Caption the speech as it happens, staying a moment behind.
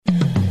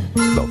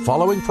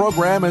following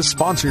program is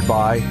sponsored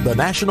by the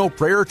National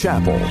Prayer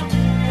Chapel.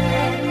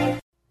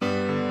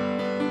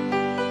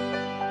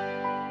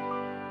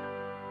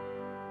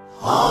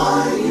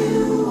 Are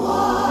you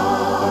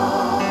washed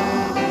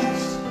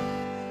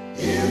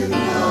in the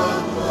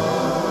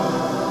blood,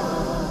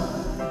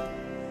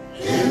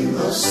 in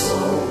the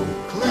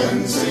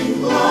soul-cleansing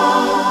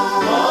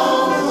blood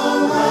of the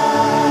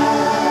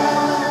Lamb?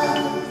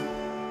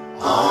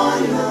 Are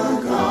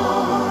your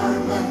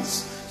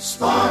garments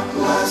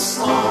spotless?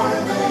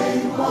 Are they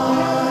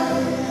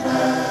white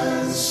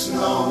as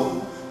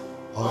snow?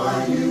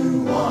 Are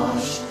you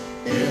washed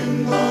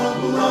in the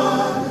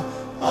blood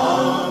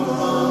of the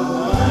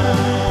Lamb?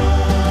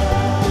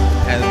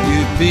 Have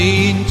you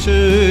been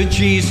to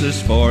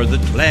Jesus for the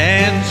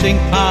cleansing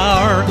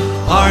power?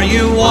 Are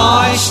you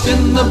washed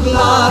in the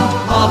blood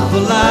of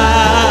the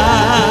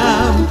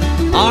Lamb?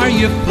 Are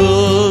you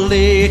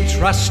fully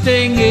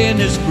trusting in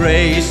His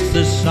grace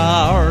this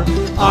hour?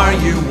 Are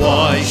you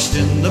washed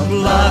in the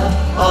blood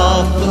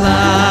of the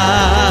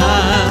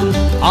Lamb?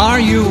 Are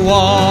you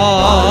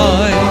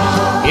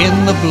washed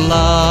in the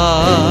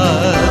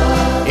blood,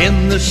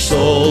 in the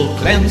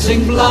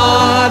soul-cleansing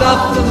blood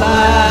of the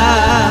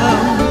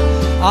Lamb?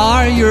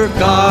 Are your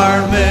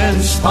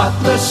garments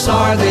spotless?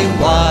 Are they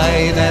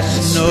white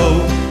as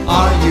snow?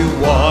 Are you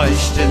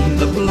washed in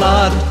the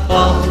blood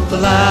of the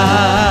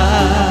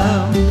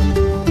Lamb?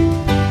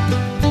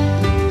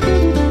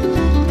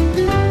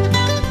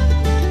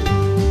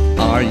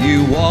 Are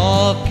you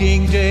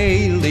walking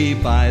daily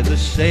by the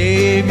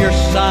Savior's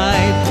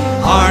side?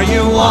 Are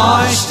you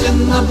washed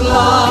in the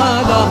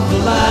blood of the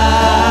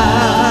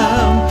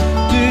Lamb?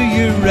 Do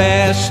you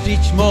rest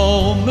each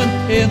moment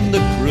in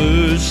the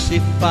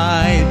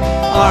crucified?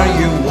 Are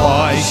you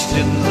washed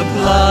in the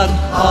blood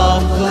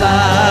of the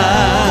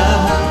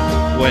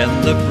Lamb?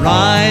 When the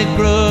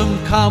bridegroom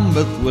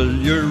cometh, will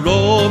your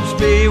robes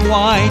be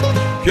white,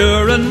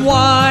 pure and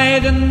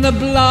white in the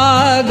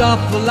blood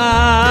of the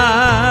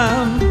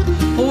Lamb?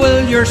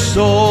 Will your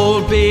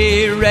soul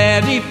be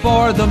ready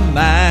for the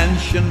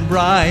mansion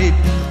bright?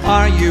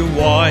 Are you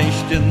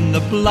washed in the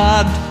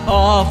blood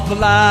of the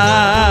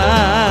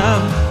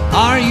Lamb?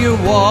 Are you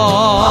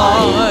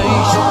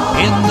washed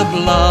in the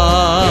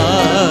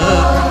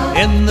blood,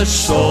 in the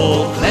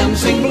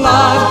soul-cleansing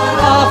blood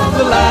of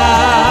the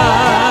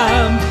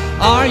Lamb?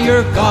 Are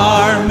your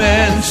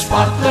garments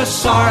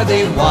spotless? Are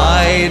they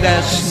white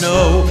as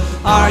snow?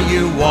 Are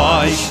you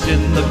washed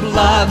in the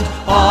blood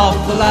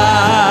of the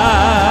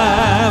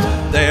Lamb?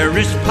 There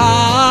is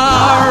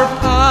power,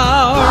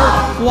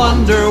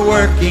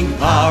 wonder-working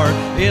power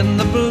in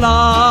the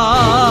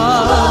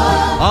blood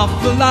of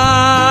the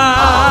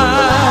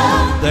Lamb.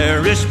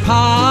 There is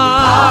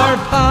power,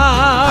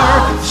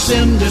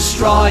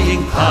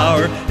 sin-destroying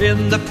power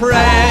in the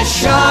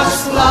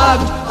precious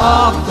blood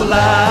of the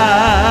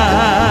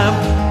Lamb.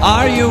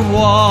 Are you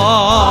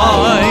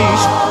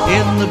washed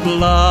in the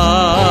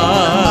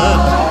blood,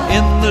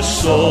 in the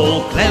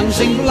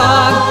soul-cleansing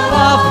blood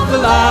of the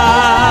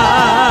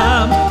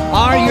Lamb?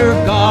 Are your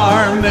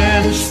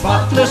garments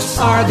spotless?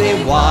 Are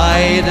they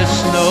white as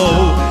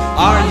snow?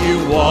 Are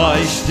you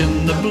washed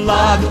in the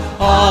blood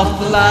of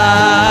the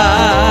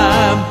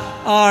Lamb?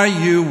 Are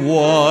you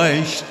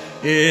washed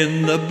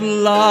in the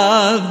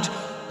blood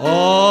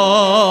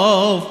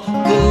of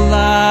the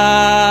Lamb?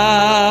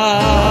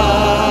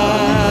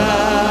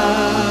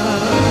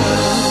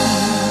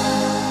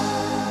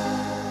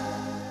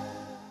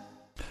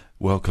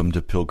 Welcome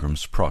to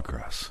Pilgrim's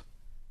Progress.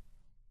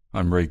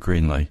 I'm Ray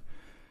Greenley.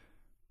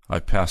 I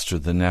pastor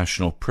the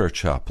National Prayer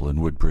Chapel in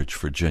Woodbridge,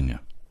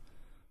 Virginia.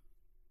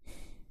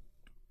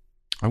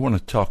 I want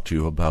to talk to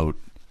you about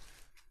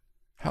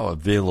how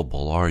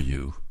available are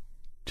you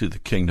to the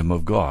kingdom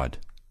of God.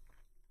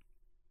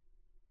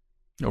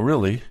 No,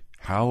 really,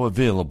 how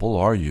available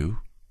are you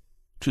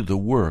to the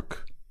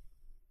work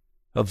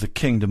of the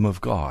kingdom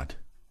of God?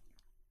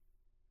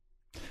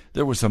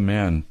 There was a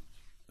man,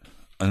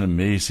 an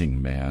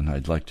amazing man.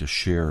 I'd like to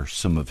share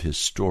some of his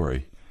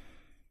story.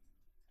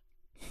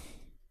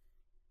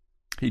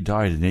 He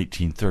died in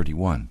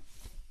 1831.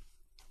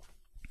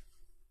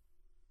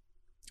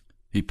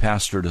 He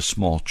pastored a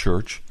small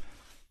church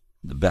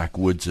in the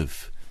backwoods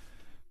of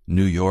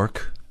New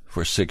York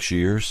for 6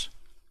 years.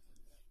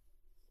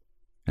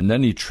 And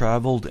then he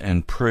traveled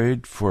and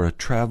prayed for a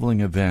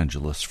traveling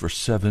evangelist for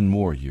 7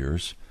 more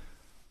years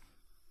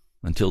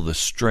until the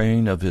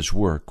strain of his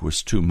work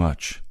was too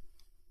much,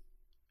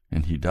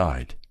 and he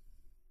died.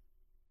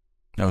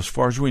 Now, as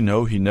far as we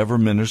know, he never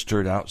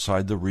ministered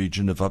outside the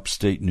region of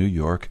upstate New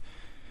York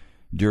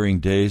during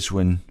days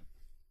when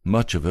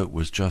much of it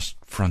was just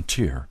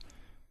frontier.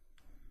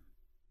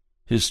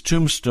 His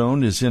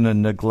tombstone is in a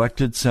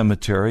neglected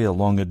cemetery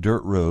along a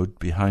dirt road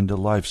behind a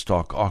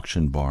livestock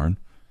auction barn.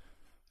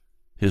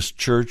 His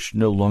church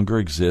no longer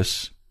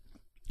exists,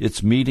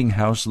 its meeting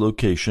house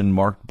location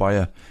marked by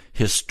a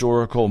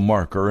historical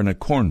marker in a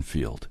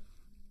cornfield.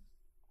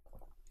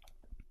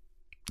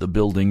 The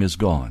building is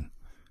gone.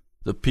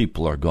 The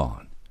people are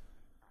gone.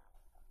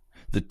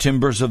 The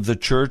timbers of the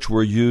church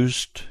were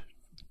used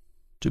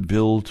to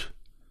build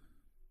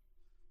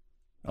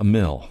a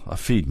mill, a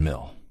feed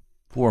mill,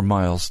 4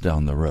 miles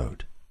down the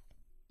road.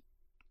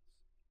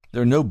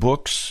 There are no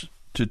books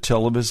to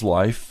tell of his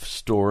life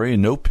story,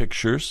 and no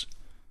pictures,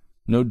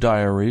 no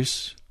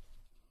diaries.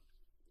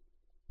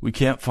 We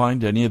can't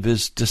find any of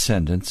his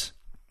descendants.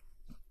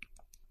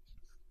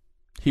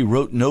 He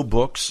wrote no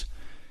books.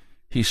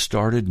 He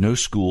started no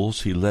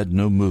schools. He led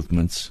no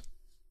movements.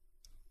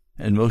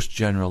 And most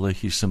generally,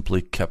 he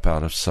simply kept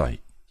out of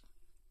sight.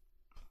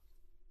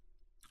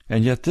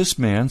 And yet this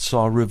man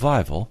saw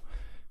revival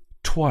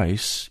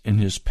twice in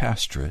his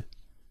pastorate,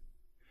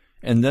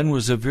 and then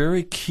was a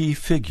very key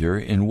figure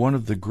in one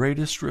of the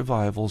greatest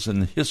revivals in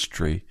the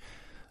history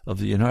of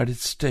the United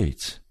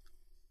States.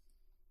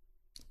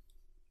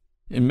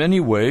 In many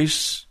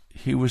ways,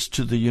 he was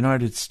to the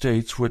United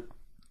States what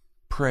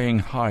Praying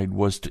Hyde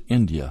was to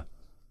India.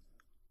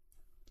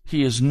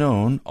 He is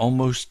known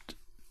almost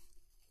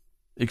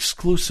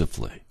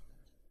exclusively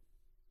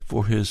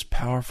for his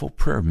powerful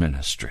prayer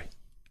ministry.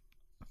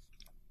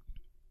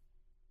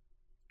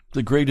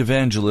 The great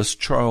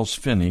evangelist Charles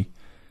Finney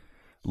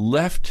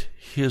left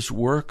his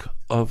work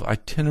of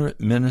itinerant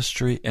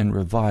ministry and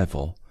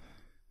revival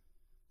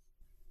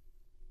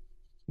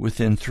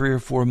within 3 or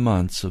 4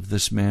 months of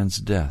this man's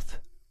death.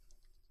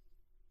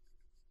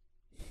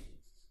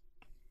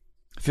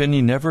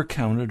 Finney never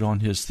counted on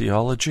his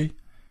theology,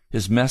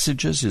 his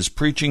messages, his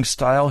preaching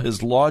style,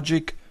 his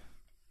logic,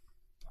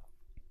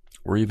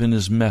 or even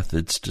his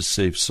methods to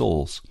save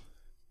souls.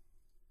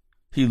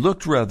 He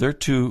looked rather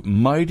to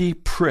mighty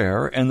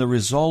prayer and the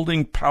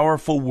resulting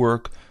powerful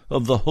work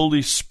of the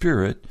Holy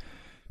Spirit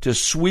to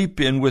sweep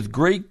in with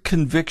great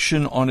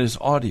conviction on his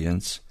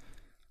audience,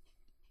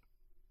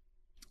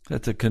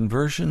 that the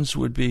conversions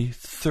would be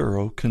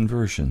thorough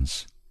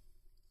conversions.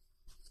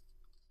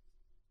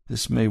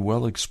 This may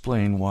well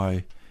explain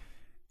why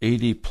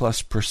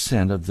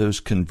 80+% of those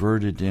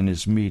converted in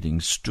his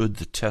meetings stood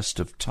the test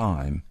of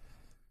time.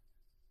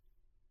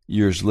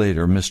 Years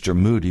later, Mr.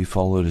 Moody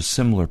followed a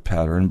similar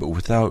pattern, but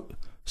without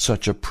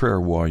such a prayer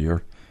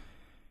warrior.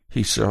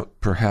 He saw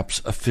perhaps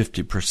a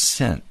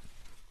 50%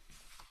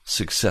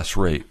 success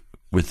rate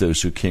with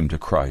those who came to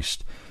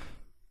Christ.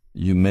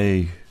 You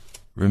may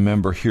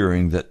remember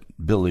hearing that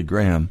Billy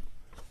Graham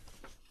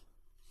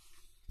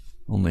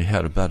only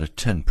had about a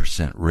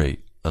 10%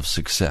 rate of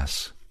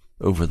success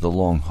over the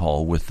long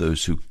haul with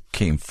those who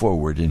came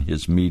forward in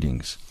his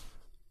meetings.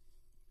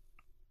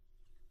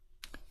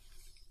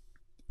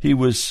 He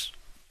was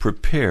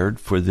prepared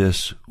for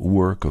this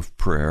work of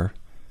prayer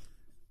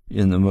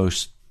in the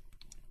most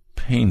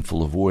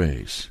painful of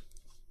ways.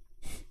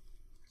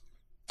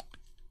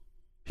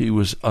 He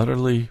was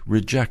utterly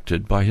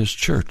rejected by his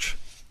church.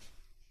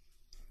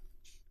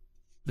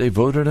 They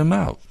voted him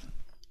out.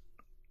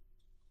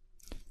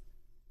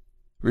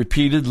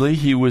 Repeatedly,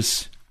 he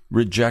was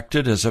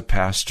rejected as a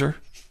pastor,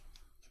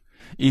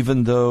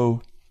 even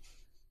though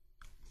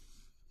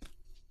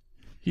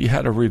he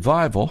had a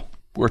revival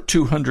where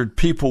 200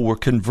 people were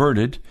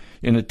converted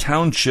in a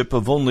township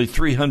of only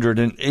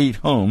 308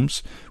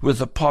 homes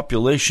with a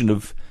population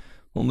of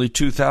only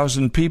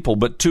 2,000 people,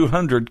 but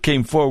 200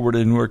 came forward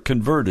and were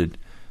converted.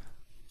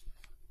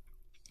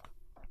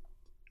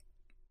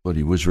 But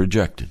he was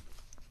rejected.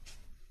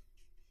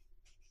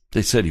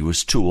 They said he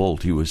was too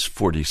old. He was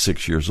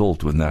 46 years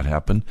old when that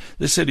happened.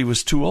 They said he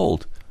was too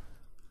old.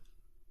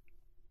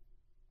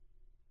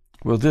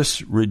 Well,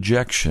 this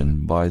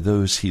rejection by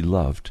those he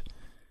loved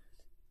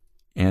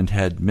and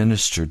had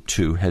ministered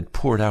to, had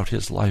poured out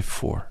his life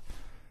for,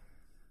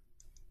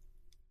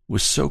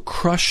 was so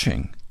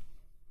crushing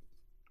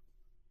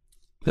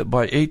that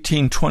by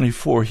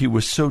 1824 he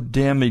was so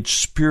damaged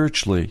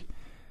spiritually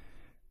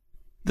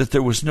that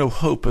there was no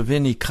hope of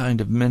any kind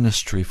of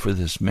ministry for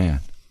this man.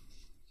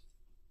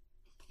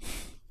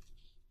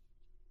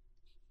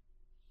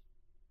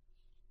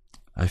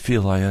 I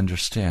feel I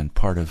understand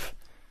part of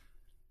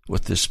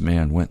what this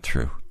man went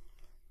through.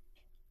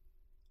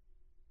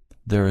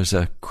 There is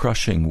a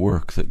crushing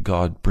work that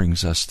God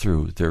brings us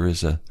through. There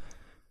is a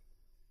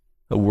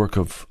work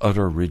of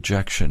utter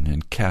rejection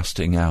and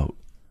casting out.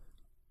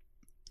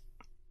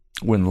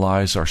 When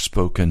lies are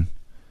spoken,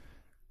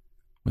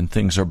 when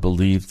things are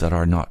believed that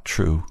are not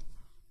true,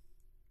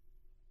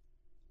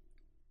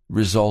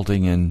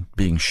 resulting in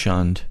being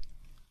shunned,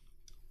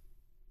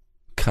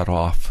 cut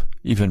off,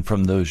 even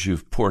from those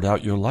you've poured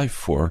out your life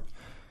for.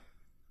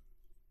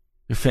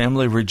 Your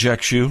family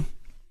rejects you.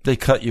 They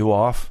cut you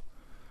off.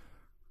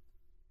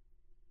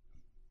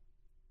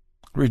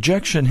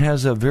 Rejection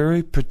has a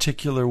very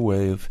particular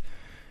way of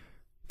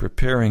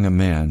preparing a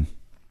man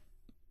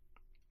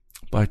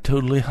by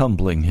totally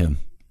humbling him.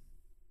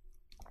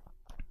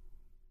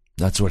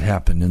 That's what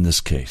happened in this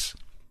case.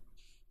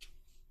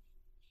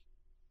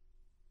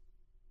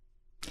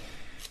 It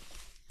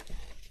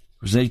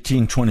was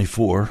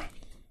 1824.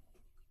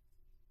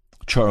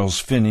 Charles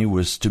Finney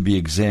was to be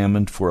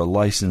examined for a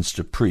license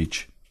to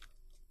preach.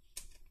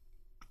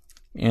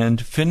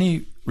 And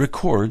Finney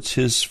records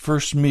his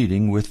first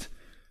meeting with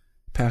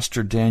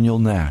Pastor Daniel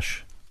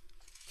Nash.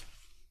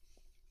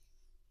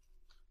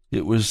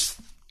 It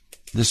was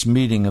this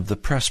meeting of the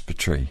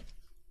presbytery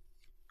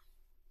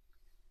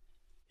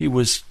He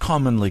was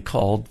commonly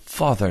called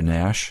Father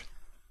Nash.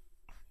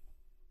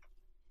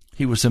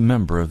 He was a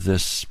member of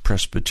this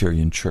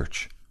Presbyterian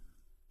church.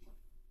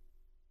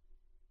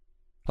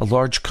 A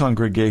large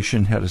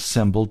congregation had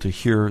assembled to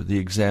hear the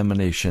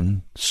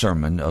examination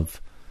sermon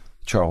of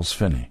Charles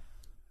Finney.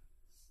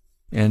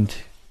 And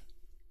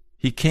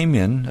he came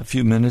in a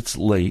few minutes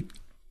late,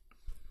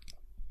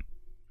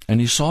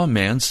 and he saw a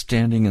man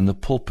standing in the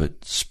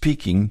pulpit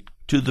speaking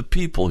to the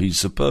people, he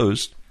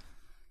supposed.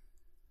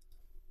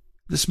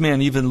 This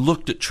man even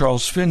looked at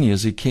Charles Finney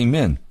as he came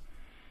in.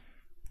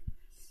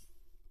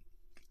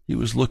 He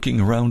was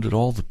looking around at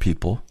all the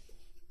people.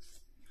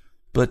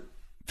 But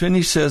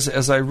Finney says,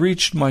 as I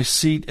reached my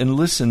seat and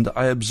listened,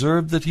 I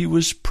observed that he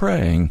was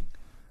praying.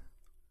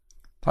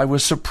 I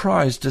was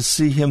surprised to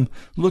see him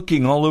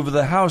looking all over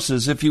the house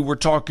as if he were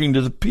talking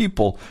to the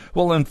people,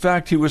 while in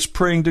fact he was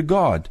praying to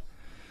God.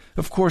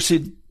 Of course,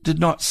 it did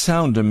not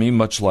sound to me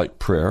much like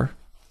prayer.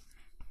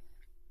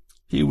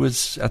 He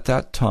was at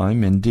that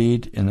time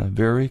indeed in a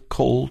very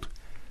cold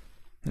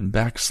and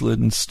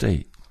backslidden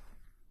state.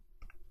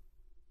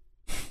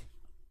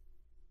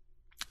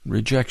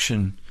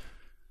 Rejection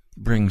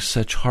brings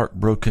such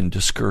heartbroken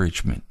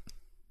discouragement.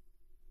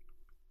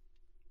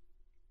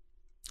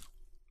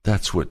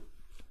 That's what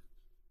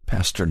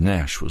Pastor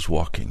Nash was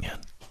walking in.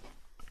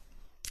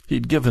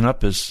 He'd given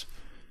up his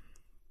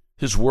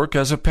work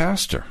as a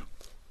pastor,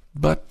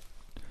 but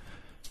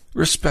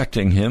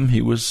respecting him,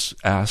 he was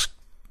asked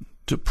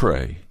to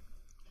pray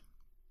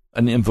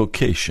an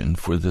invocation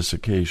for this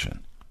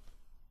occasion.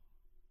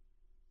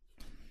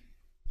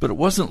 But it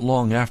wasn't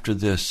long after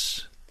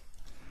this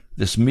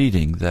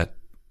meeting that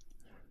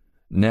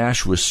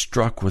Nash was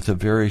struck with a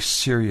very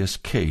serious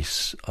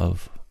case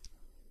of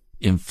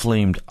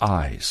inflamed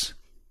eyes.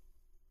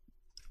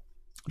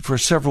 For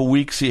several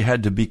weeks he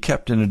had to be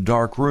kept in a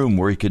dark room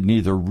where he could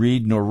neither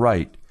read nor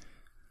write.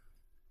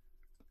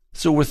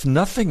 So with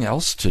nothing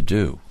else to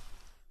do,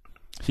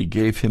 he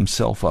gave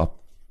himself up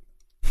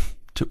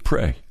to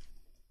pray.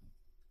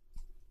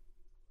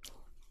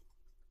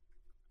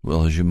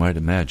 Well, as you might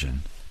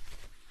imagine,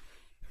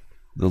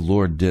 the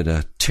Lord did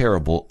a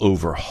terrible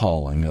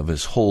overhauling of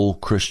his whole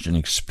Christian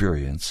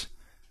experience.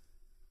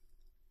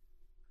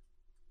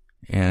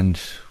 And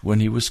when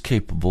he was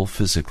capable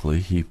physically,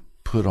 he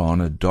put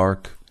on a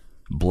dark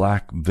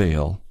black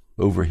veil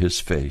over his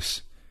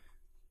face.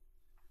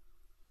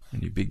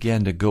 And he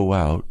began to go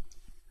out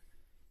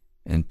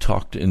and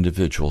talk to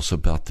individuals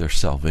about their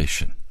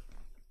salvation.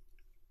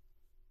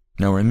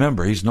 Now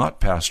remember, he's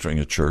not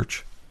pastoring a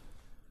church.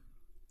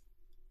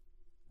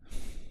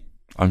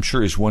 I'm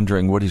sure he's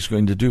wondering what he's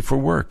going to do for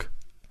work.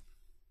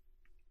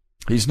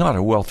 He's not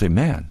a wealthy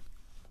man.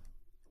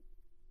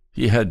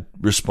 He had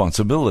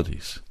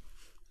responsibilities.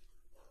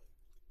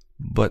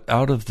 But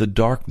out of the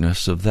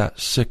darkness of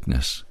that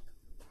sickness,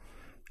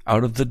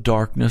 out of the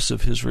darkness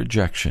of his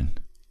rejection,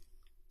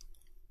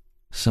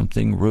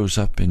 something rose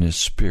up in his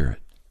spirit.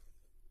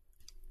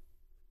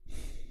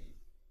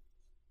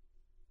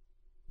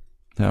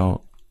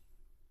 Now,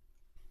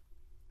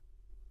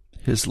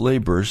 his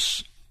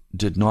labors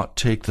did not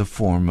take the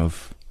form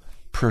of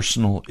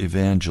personal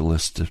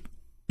evangelism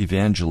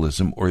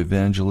or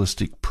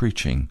evangelistic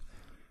preaching.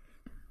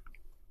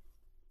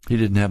 He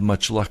didn't have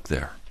much luck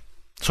there.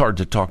 It's hard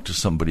to talk to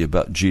somebody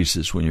about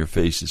Jesus when your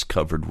face is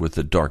covered with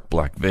a dark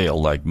black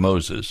veil like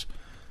Moses.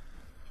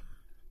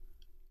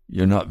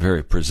 You're not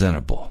very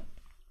presentable.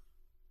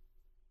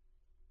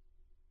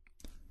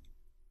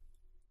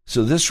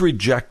 So this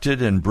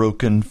rejected and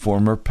broken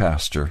former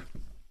pastor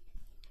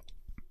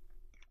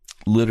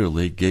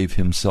literally gave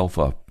himself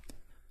up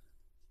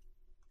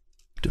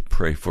to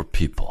pray for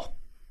people.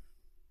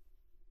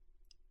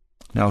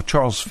 Now,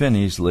 Charles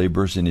Finney's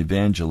labors in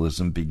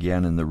evangelism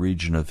began in the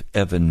region of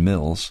Evan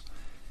Mills.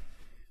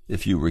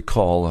 If you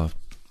recall,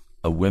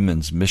 a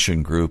women's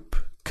mission group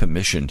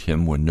commissioned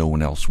him when no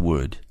one else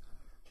would.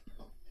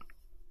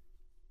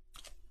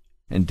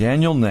 And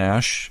Daniel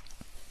Nash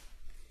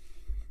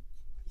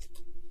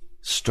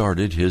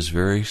started his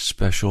very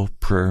special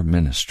prayer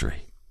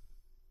ministry.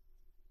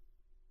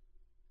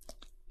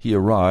 He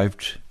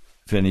arrived,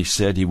 Finney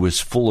said, he was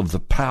full of the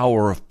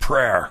power of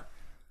prayer.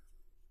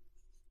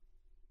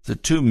 The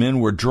two men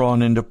were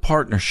drawn into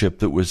partnership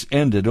that was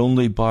ended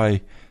only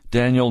by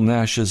Daniel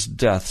Nash's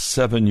death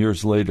 7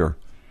 years later.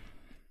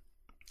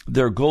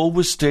 Their goal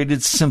was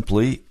stated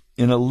simply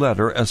in a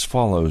letter as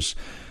follows: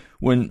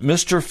 when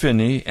Mr.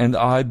 Finney and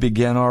I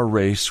began our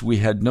race, we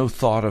had no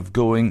thought of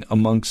going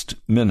amongst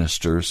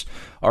ministers.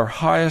 Our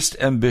highest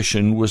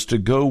ambition was to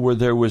go where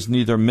there was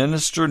neither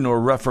minister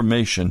nor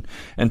reformation,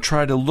 and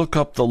try to look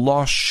up the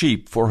lost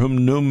sheep for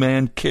whom no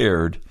man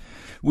cared.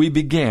 We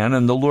began,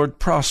 and the Lord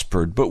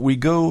prospered, but we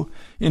go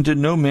into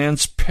no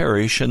man's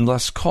parish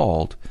unless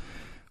called.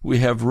 We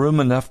have room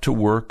enough to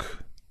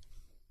work,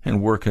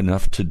 and work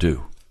enough to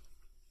do.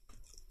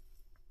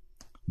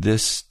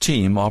 This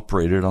team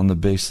operated on the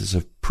basis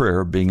of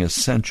prayer being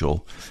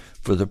essential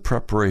for the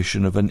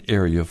preparation of an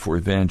area for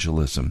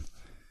evangelism.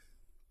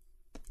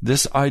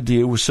 This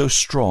idea was so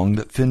strong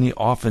that Finney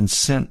often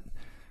sent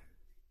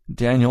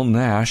Daniel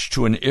Nash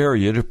to an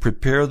area to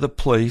prepare the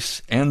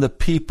place and the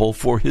people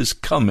for his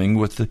coming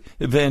with the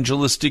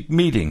evangelistic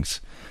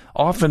meetings.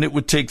 Often it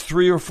would take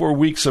 3 or 4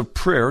 weeks of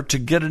prayer to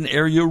get an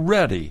area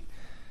ready.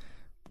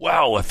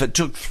 Wow, if it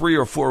took 3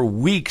 or 4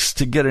 weeks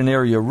to get an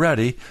area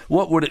ready,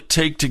 what would it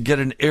take to get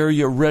an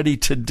area ready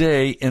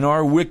today in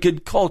our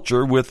wicked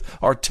culture with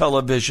our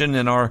television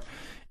and our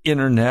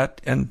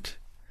internet and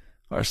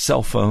our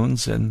cell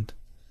phones and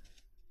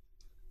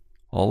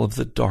all of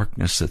the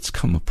darkness that's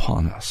come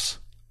upon us?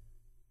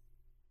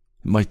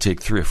 It might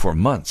take 3 or 4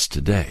 months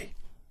today.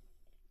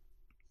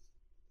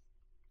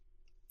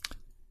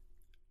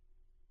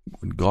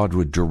 When God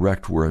would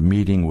direct where a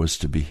meeting was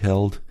to be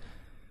held,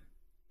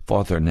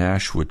 Father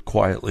Nash would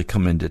quietly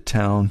come into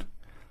town.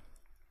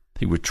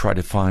 He would try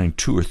to find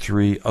 2 or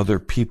 3 other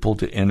people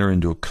to enter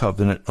into a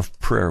covenant of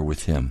prayer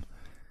with him.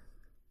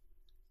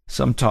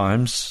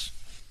 Sometimes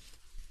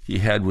he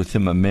had with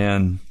him a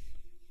man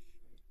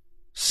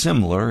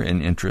similar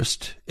in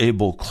interest,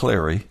 Abel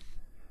Clary,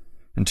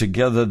 and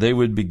together they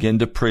would begin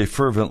to pray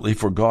fervently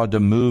for God to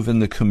move in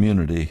the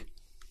community.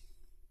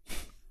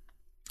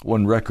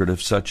 One record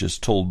of such is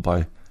told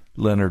by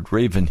Leonard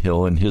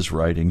Ravenhill in his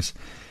writings.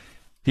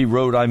 He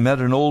wrote, "I met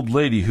an old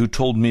lady who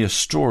told me a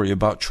story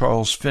about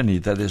Charles Finney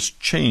that has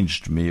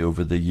changed me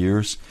over the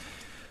years.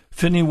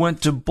 Finney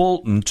went to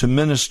Bolton to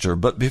minister,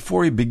 but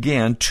before he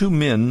began, 2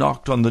 men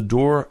knocked on the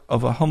door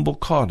of a humble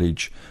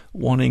cottage,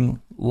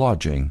 wanting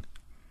lodging.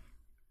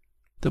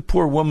 The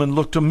poor woman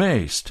looked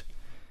amazed,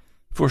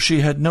 for she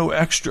had no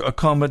extra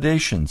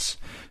accommodations.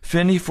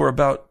 Finally, for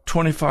about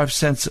 25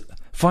 cents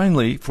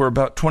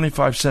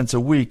a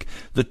week,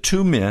 the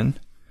 2 men,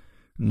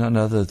 none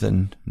other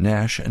than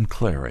Nash and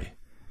Clary,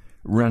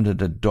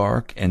 rented a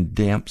dark and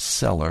damp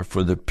cellar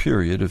for the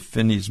period of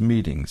Finney's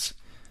meetings.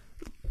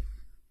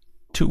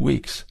 2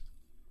 weeks.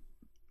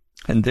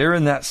 And there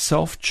in that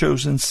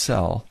self-chosen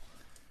cell,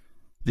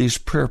 these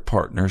prayer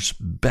partners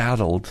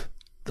battled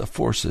the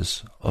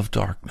forces of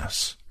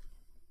darkness."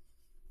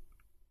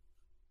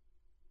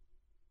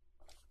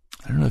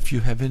 I don't know if you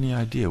have any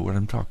idea what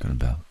I'm talking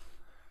about.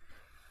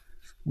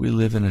 We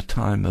live in a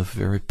time of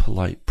very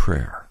polite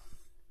prayer.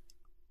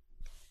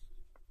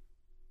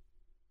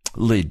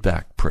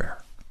 Laid-back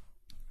prayer.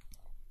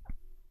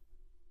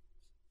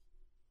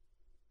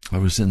 I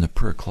was in the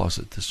prayer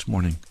closet this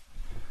morning,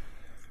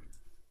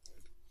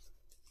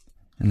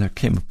 and there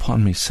came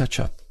upon me such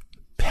a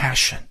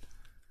passion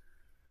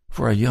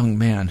for a young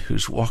man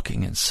who's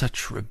walking in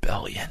such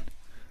rebellion,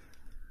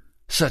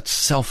 such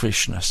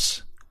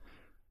selfishness,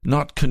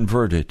 not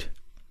converted,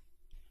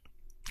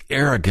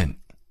 arrogant,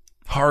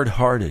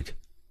 hard-hearted.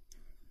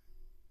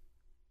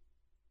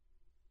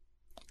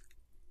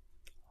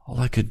 All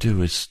I could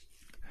do is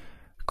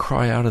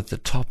cry out at the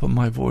top of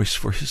my voice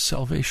for his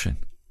salvation.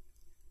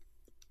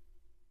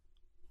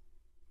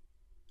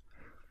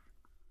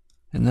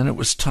 And then it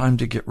was time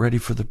to get ready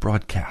for the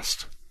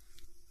broadcast.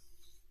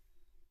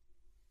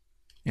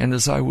 And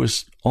as I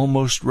was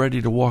almost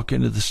ready to walk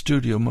into the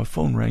studio, my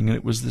phone rang, and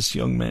it was this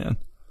young man.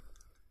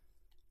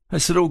 I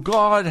said, "Oh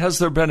God, has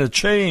there been a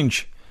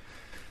change?"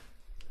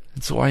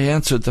 And so I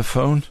answered the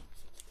phone.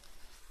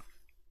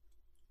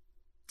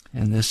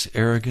 And this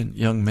arrogant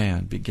young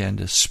man began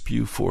to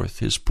spew forth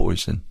his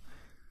poison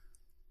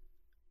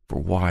for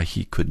why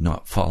he could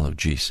not follow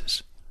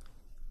Jesus.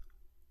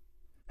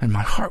 And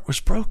my heart was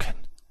broken.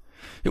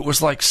 It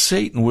was like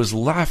Satan was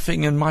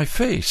laughing in my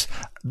face.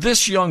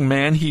 "This young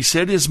man," he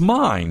said, "is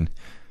mine."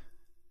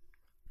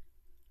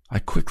 I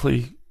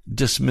quickly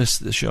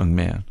dismissed this young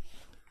man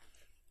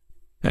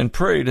and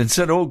prayed and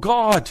said, "Oh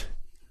God,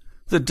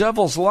 the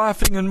devil's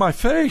laughing in my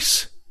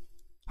face.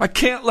 I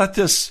can't let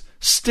this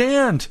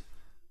stand.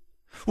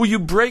 Will you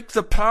break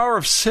the power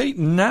of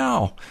Satan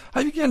now?"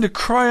 I began to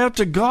cry out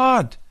to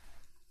God.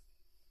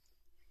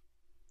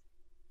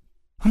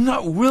 I'm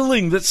not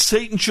willing that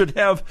Satan should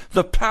have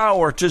the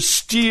power to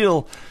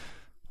steal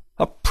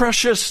a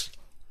precious,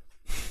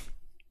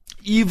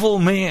 evil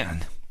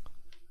man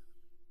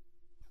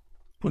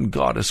when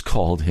God has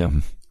called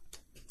him.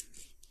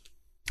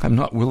 I'm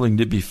not willing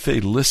to be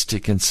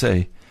fatalistic and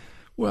say,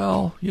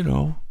 "Well,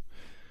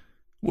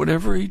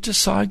 whatever he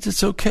decides,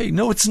 it's okay."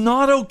 No, it's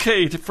not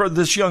okay for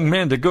this young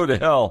man to go to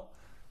hell.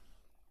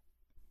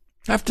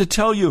 I have to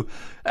tell you,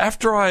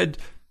 after I had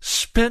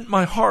spent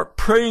my heart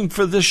praying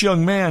for this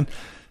young man,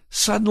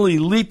 suddenly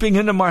leaping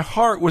into my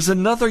heart was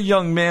another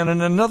young man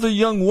and another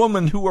young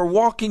woman who are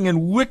walking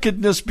in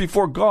wickedness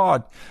before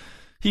God.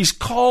 He's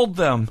called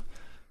them.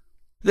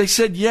 They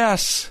said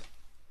yes.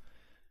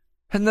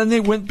 And then they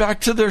went back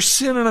to their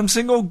sin, and I'm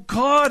saying, "Oh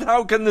God,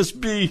 how can this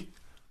be?"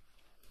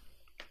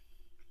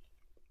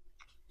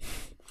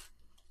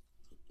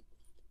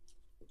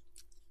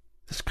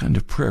 This kind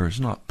of prayer is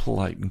not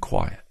polite and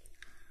quiet.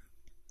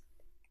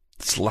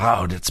 It's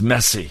loud, it's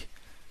messy,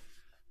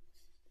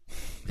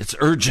 it's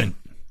urgent.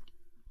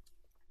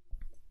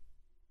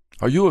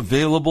 Are you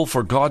available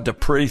for God to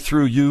pray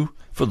through you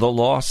for the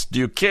lost? Do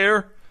you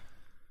care?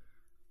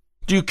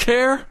 Do you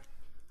care?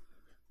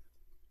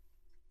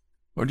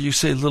 Or do you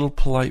say little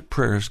polite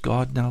prayers,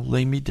 "God, now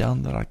lay me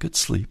down that I could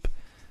sleep.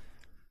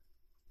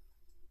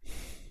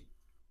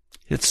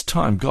 It's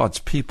time God's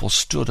people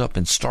stood up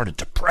and started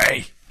to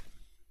pray.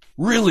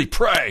 Really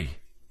pray.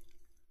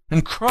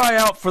 And cry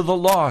out for the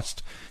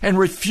lost and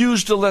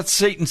refuse to let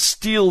Satan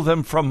steal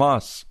them from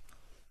us.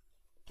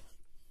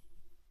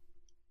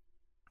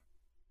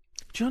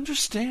 Do you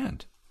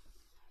understand?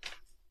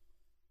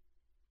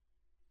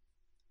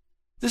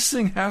 This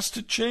thing has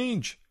to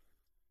change.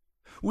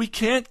 We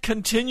can't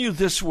continue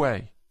this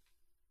way.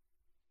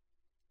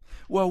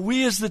 While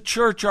we as the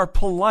church are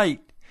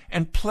polite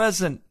and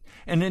pleasant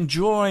and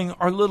enjoying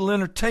our little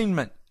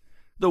entertainment,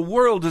 the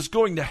world is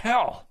going to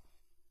hell.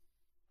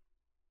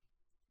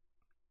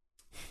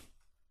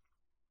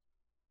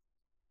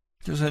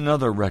 There's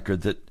another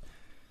record that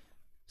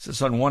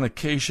says, on one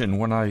occasion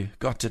when I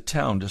got to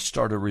town to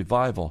start a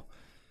revival,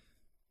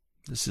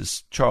 this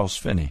is Charles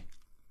Finney.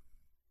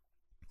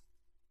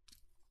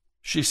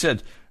 She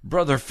said,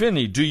 "Brother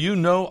Finney, do you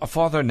know a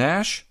Father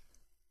Nash?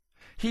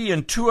 He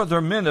and 2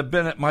 other men have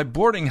been at my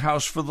boarding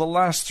house for the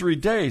last 3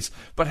 days,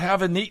 but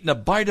haven't eaten a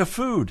bite of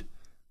food.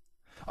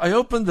 I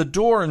opened the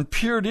door and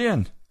peered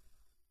in.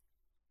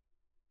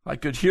 I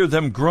could hear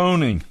them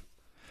groaning.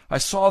 I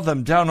saw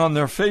them down on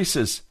their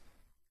faces.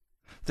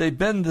 They've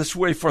been this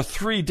way for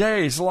 3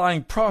 days,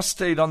 lying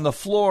prostrate on the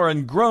floor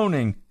and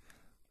groaning.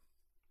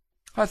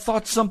 I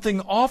thought something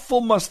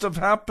awful must have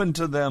happened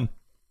to them.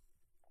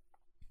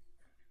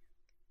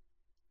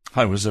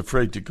 I was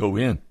afraid to go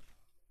in.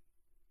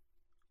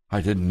 I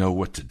didn't know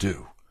what to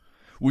do.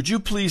 Would you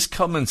please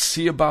come and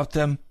see about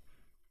them?"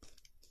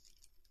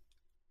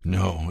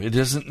 "No, it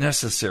isn't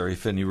necessary,"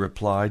 Finney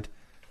replied.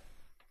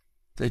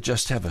 "They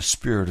just have a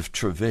spirit of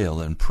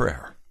travail and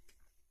prayer."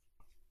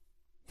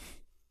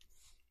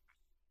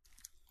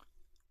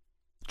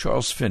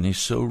 Charles Finney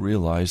so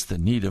realized the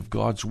need of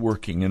God's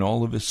working in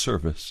all of his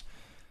service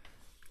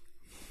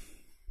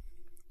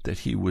that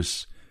he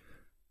was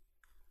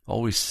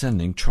always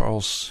sending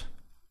Charles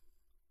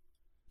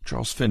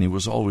Finney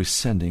was always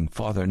sending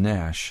Father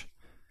Nash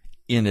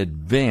in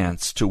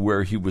advance to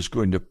where he was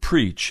going to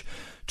preach,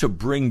 to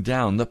bring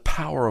down the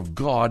power of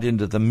God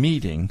into the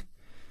meeting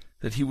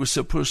that he was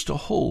supposed to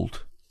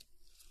hold.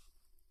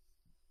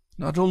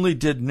 Not only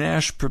did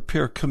Nash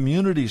prepare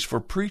communities for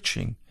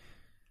preaching,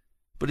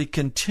 but he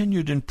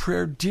continued in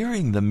prayer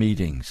during the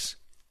meetings.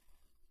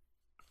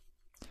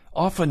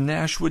 Often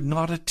Nash would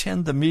not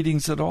attend the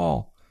meetings at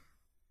all.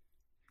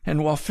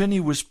 And while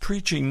Finney was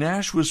preaching,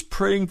 Nash was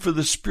praying for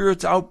the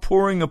Spirit's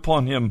outpouring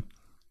upon him.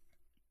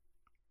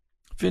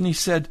 Finney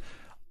said,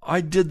 "I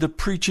did the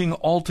preaching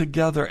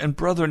altogether, and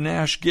Brother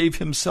Nash gave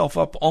himself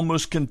up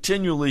almost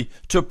continually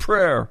to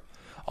prayer.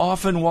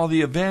 Often while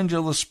the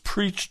evangelist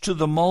preached to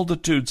the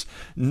multitudes,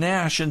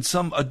 Nash in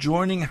some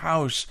adjoining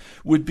house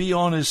would be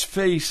on his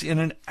face in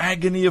an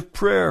agony of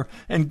prayer,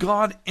 and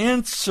God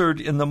answered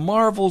in the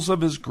marvels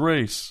of his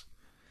grace."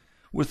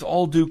 With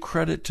all due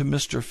credit to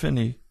Mr.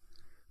 Finney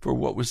for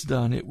what was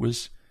done, it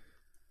was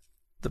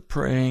the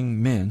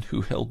praying men who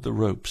held the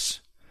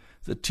ropes.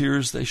 The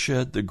tears they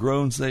shed, the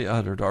groans they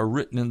uttered, are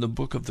written in the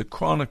book of the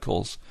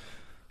Chronicles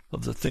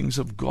of the things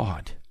of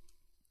God.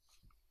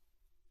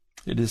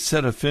 It is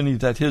said of Finney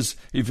that his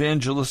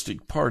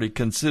evangelistic party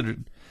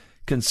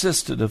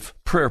consisted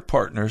of prayer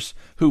partners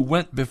who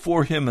went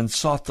before him and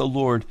sought the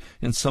Lord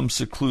in some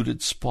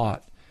secluded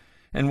spot.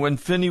 And when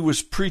Finney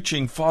was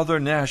preaching, Father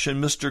Nash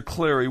and Mr.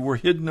 Clary were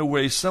hidden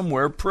away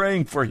somewhere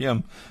praying for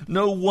him.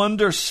 No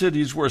wonder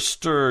cities were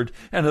stirred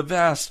and a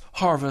vast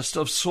harvest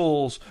of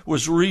souls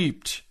was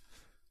reaped.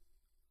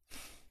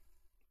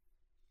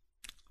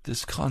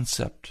 This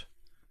concept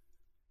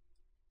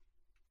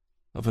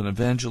of an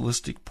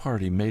evangelistic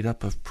party made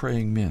up of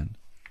praying men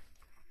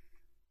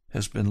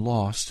has been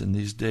lost in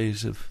these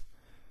days of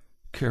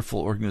careful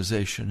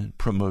organization and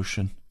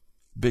promotion,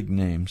 big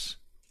names.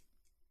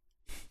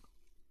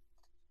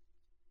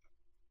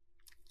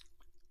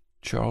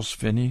 Charles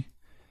Finney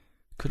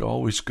could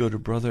always go to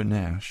Brother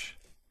Nash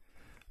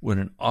when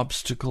an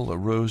obstacle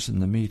arose in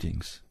the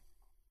meetings.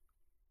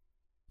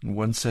 And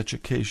one such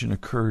occasion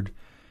occurred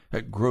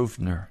at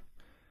Grosvenor,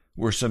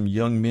 where some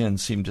young men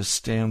seemed to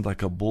stand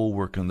like a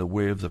bulwark in the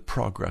way of the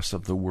progress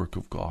of the work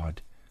of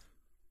God.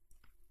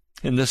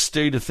 In this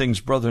state of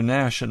things, Brother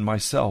Nash and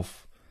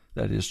myself,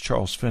 that is,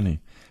 Charles Finney,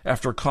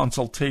 after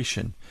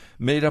consultation,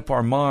 made up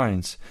our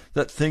minds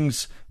that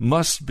things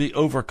must be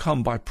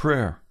overcome by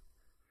prayer,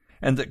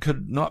 and that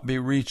could not be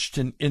reached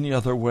in any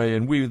other way,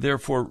 and we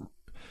therefore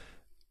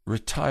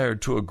retired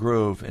to a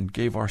grove and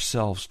gave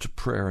ourselves to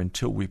prayer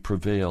until we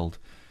prevailed,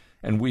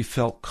 and we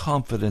felt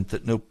confident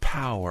that no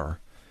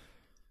power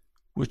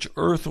which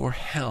earth or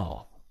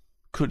hell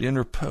could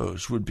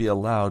interpose would be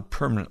allowed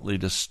permanently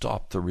to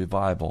stop the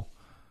revival.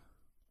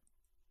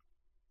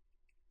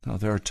 Now,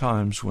 there are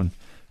times when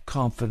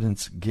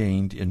confidence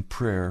gained in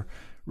prayer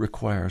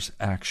requires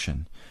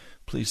action.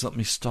 Please let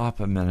me stop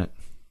a minute.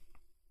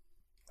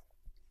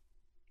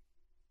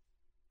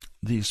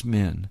 These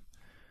men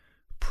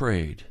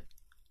prayed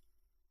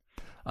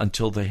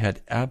until they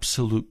had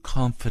absolute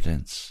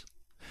confidence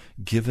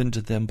given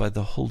to them by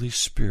the Holy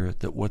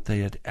Spirit that what they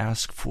had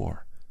asked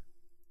for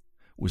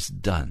was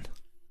done.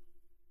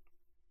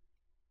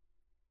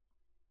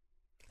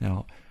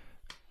 Now,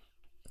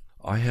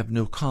 I have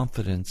no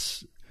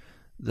confidence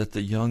that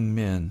the young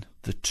men,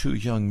 the 2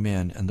 young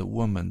men and the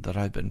woman that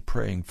I've been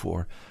praying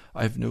for,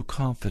 I have no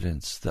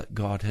confidence that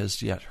God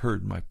has yet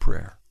heard my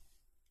prayer.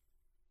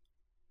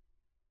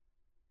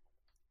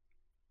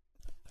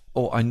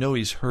 Oh, I know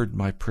He's heard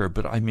my prayer,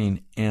 but I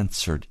mean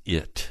answered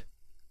it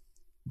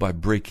by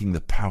breaking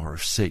the power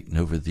of Satan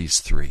over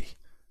these 3.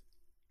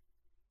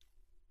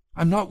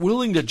 I'm not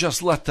willing to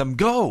just let them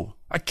go.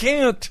 I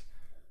can't.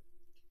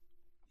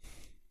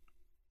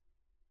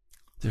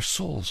 Their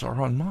souls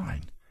are on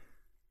mine.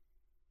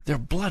 Their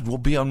blood will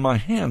be on my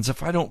hands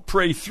if I don't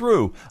pray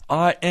through.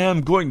 I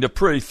am going to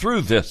pray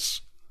through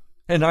this.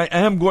 And I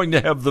am going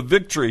to have the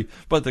victory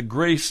by the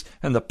grace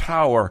and the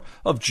power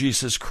of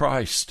Jesus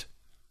Christ.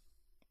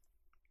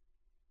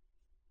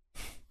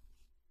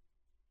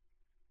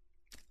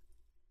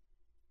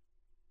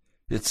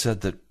 It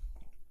said that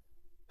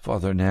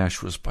Father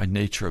Nash was by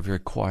nature a very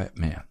quiet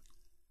man.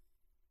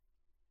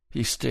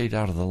 He stayed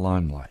out of the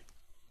limelight.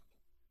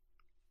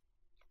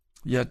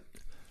 Yet,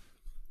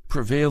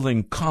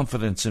 prevailing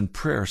confidence in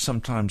prayer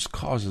sometimes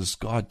causes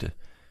God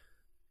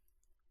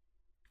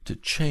to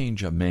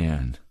change a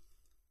man.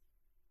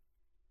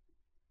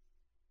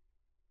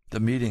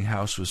 The meeting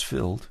house was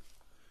filled,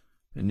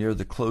 and near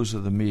the close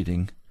of the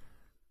meeting,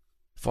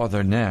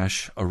 Father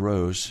Nash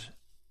arose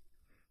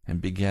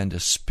and began to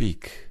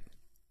speak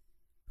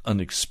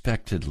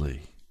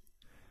unexpectedly,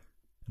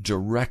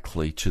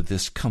 directly to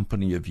this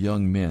company of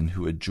young men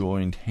who had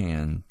joined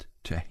hand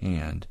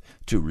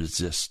to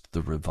resist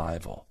the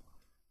revival.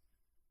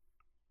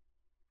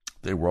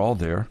 They were all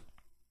there.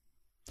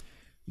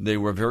 They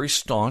were very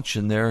staunch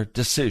in their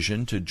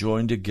decision to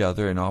join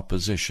together in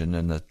opposition,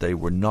 and that they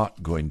were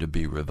not going to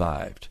be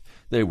revived.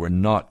 They were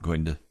not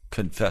going to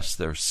confess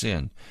their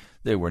sin.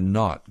 They were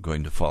not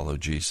going to follow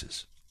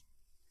Jesus.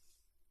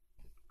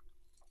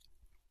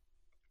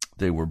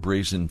 They were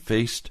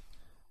brazen-faced.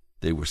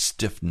 They were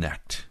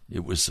stiff-necked.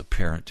 It was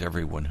apparent to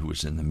everyone who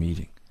was in the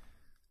meeting.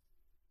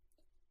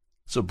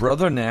 So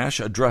Brother Nash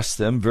addressed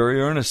them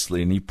very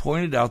earnestly, and he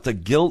pointed out the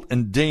guilt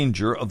and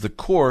danger of the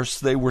course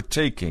they were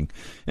taking.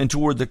 And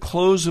toward the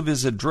close of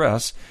his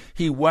address,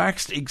 he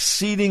waxed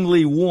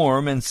exceedingly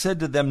warm and said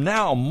to them,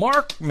 "Now,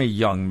 mark me,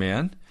 young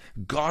men.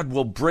 God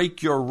will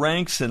break your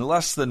ranks in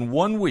less than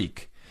 1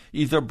 week,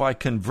 either by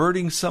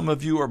converting some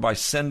of you or by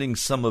sending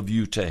some of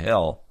you to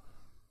hell.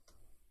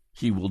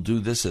 He will do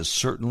this as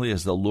certainly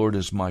as the Lord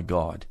is my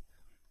God."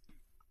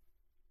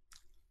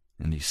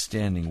 And he's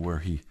standing where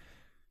he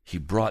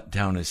brought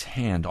down his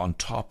hand on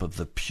top of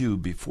the pew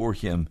before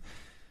him,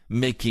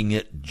 making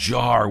it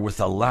jar with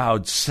a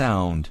loud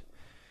sound.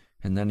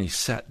 And then he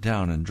sat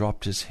down and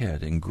dropped his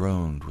head and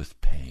groaned with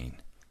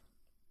pain.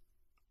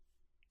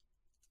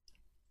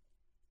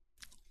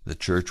 The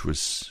church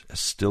was as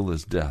still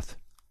as death.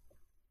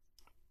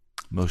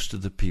 Most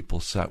of the people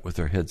sat with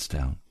their heads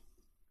down.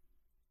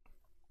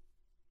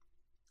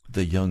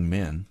 The young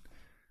men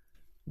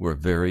were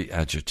very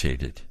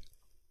agitated.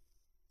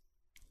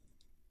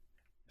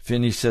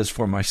 Finney says,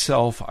 "For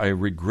myself, I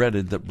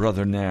regretted that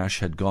Brother Nash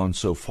had gone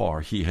so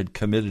far. He had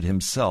committed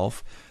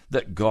himself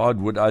that God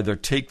would either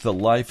take the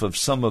life of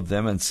some of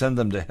them and send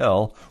them to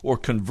hell, or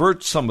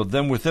convert some of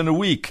them within a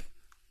week."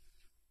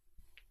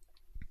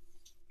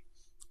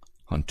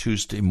 On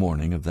Tuesday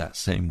morning of that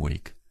same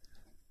week,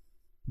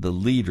 the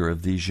leader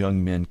of these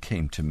young men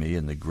came to me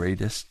in the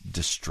greatest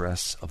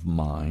distress of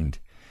mind.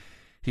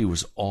 He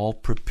was all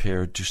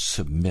prepared to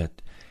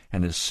submit,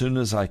 and as soon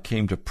as I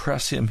came to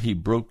press him, he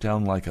broke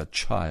down like a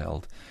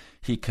child.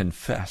 He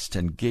confessed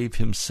and gave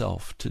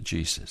himself to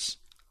Jesus.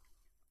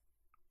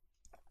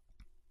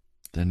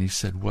 Then he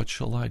said, "What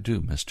shall I do,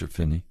 Mr.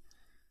 Finney?"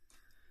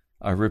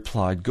 I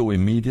replied, "Go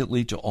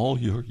immediately to all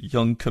your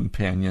young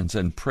companions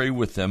and pray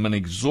with them and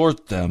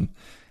exhort them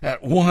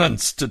at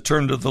once to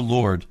turn to the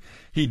Lord."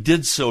 He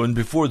did so, and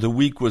before the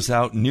week was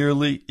out,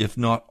 nearly, if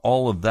not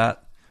all of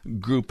that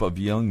group of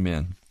young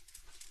men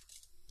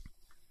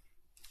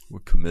were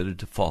committed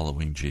to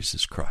following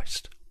Jesus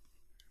Christ.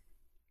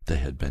 They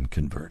had been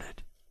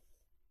converted.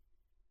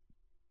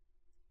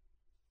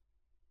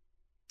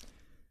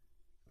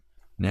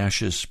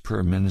 Nash's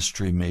prayer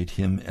ministry made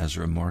him as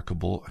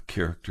remarkable a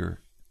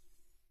character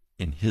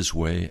in his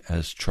way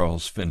as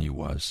Charles Finney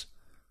was.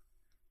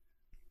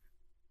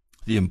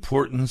 The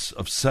importance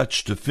of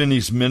such to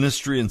Finney's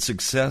ministry and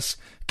success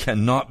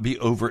cannot be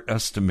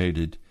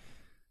overestimated.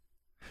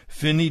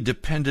 Finney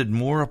depended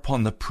more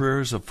upon the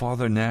prayers of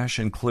Father Nash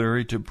and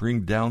Clary to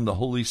bring down the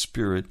Holy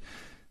Spirit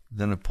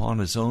than upon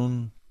his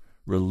own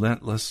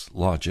relentless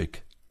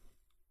logic.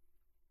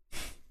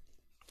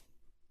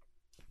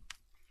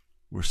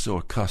 We're so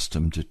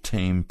accustomed to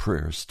tame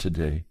prayers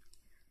today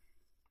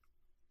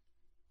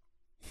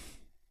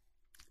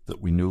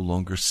that we no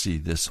longer see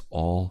this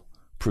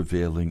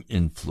all-prevailing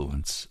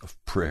influence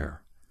of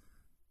prayer.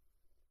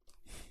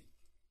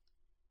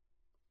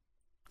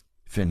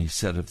 Finney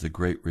said of the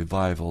great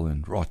revival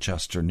in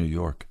Rochester, New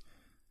York,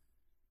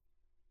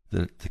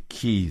 that the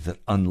key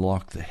that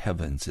unlocked the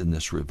heavens in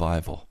this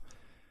revival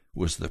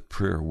was the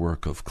prayer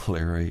work of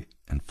Clary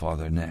and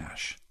Father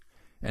Nash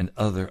and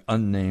other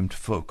unnamed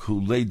folk who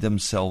laid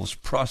themselves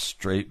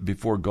prostrate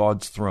before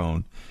God's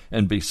throne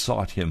and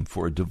besought him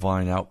for a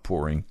divine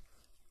outpouring.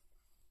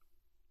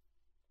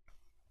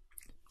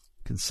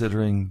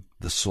 Considering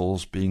the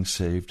souls being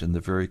saved and the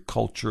very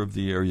culture of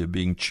the area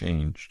being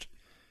changed,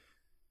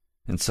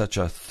 in such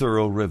a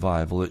thorough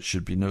revival, it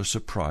should be no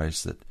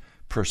surprise that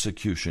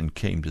persecution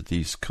came to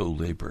these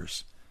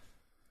co-laborers.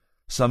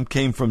 Some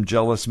came from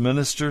jealous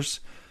ministers,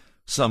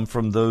 some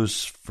from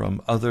those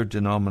from other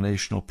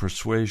denominational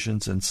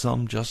persuasions, and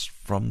some just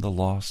from the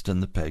lost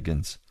and the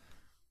pagans.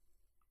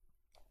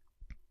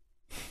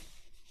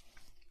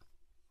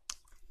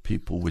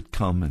 People would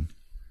come and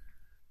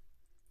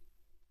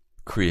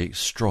create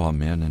straw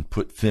men and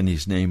put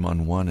Finney's name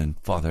on one and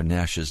Father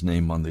Nash's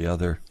name on the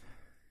other.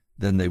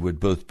 Then they would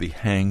both be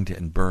hanged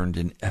and burned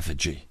in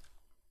effigy.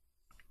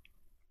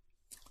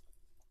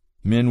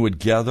 Men would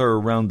gather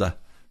around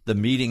the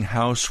meeting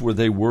house where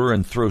they were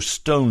and throw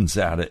stones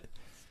at it.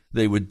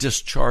 They would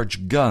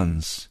discharge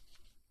guns.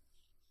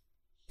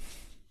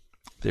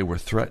 They were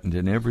threatened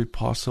in every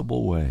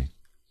possible way.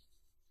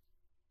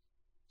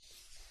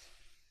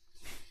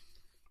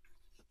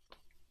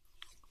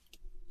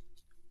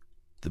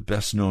 The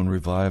best-known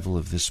revival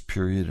of this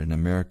period in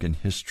American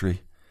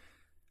history,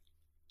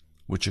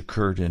 which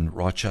occurred in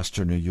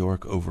Rochester, New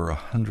York, over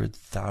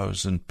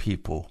 100,000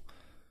 people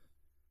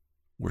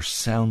were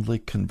soundly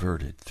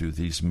converted through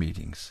these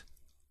meetings,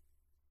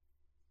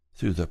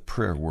 through the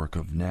prayer work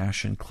of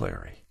Nash and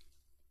Clary.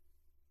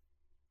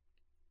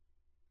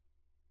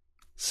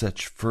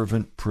 Such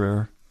fervent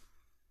prayer,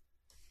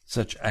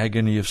 such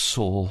agony of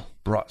soul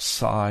brought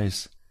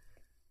sighs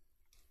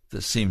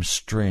that seem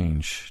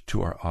strange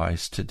to our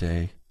eyes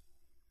today.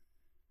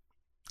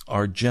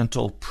 Our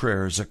gentle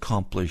prayers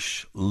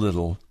accomplish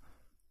little,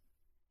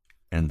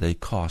 and they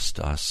cost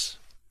us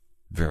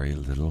very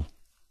little.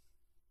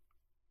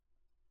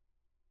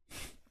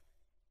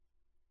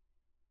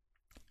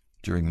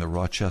 During the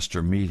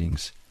Rochester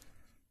meetings,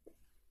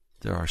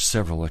 there are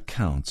several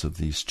accounts of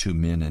these two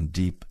men in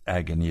deep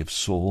agony of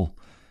soul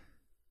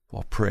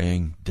while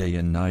praying day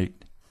and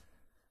night.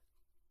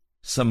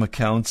 Some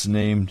accounts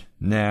named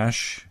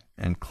Nash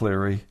and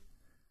Clary,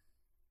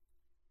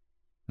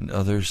 and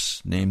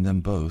others name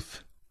them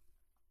both.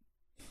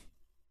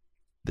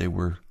 They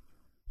were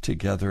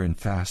together in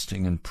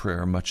fasting and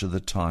prayer much of the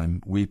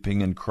time,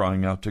 weeping and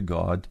crying out to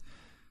God.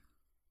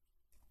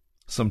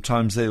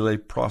 Sometimes they lay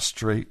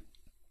prostrate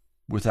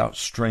without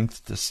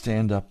strength to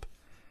stand up.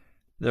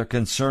 Their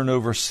concern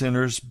over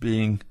sinners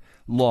being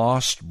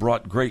lost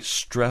brought great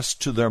stress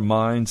to their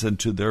minds and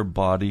to their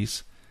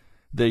bodies.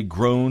 They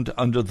groaned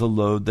under the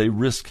load. They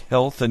risked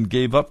health and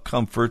gave up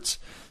comforts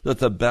that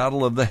the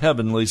battle of the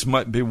heavenlies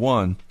might be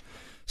won.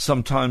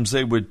 Sometimes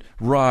they would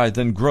writhe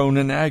and groan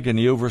in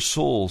agony over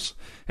souls,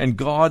 and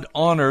God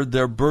honored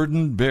their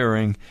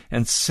burden-bearing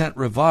and sent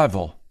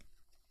revival.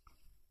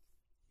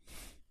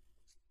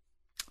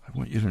 I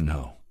want you to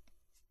know,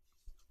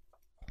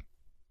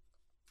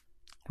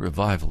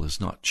 revival is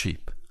not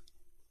cheap.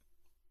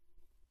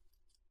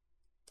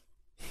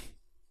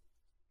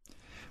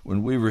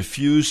 When we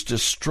refuse to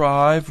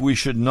strive, we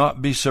should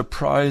not be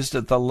surprised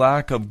at the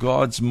lack of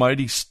God's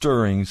mighty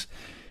stirrings.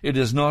 It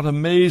is not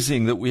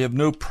amazing that we have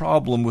no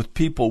problem with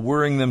people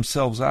wearing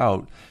themselves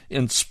out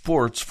in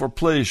sports for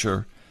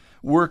pleasure,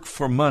 work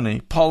for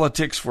money,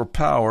 politics for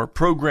power,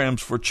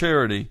 programs for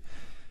charity.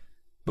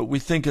 But we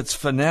think it's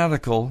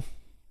fanatical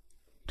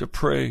to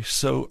pray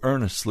so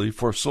earnestly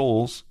for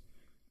souls.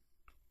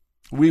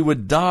 We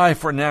would die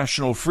for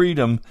national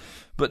freedom,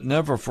 but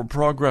never for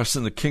progress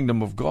in the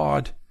kingdom of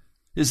God.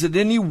 Is it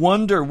any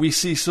wonder we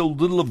see so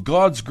little of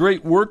God's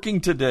great working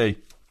today?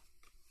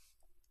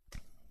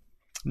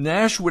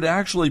 Nash would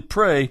actually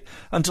pray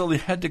until he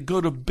had to go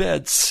to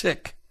bed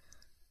sick.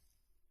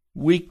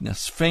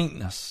 Weakness,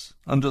 faintness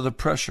under the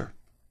pressure.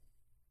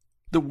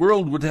 The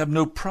world would have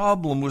no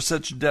problem with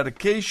such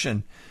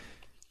dedication,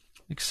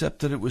 except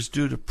that it was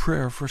due to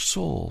prayer for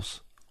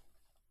souls.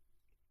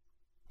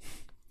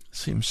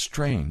 Seems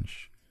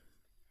strange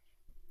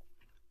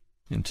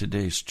in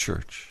today's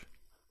church.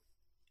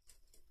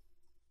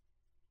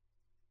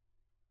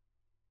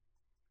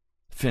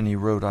 Finney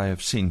wrote, I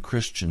have seen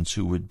Christians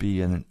who would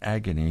be in an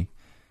agony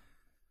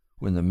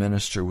when the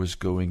minister was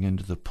going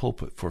into the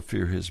pulpit for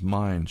fear his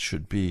mind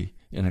should be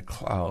in a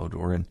cloud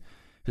or in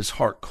his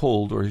heart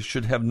cold or he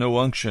should have no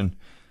unction,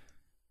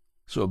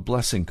 so a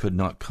blessing could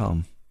not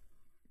come.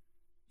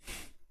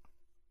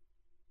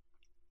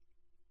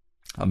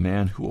 A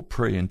man who will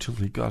pray until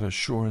he got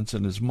assurance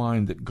in his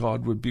mind that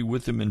God would be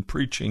with him in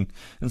preaching,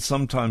 and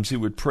sometimes he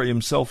would pray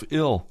himself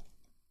ill.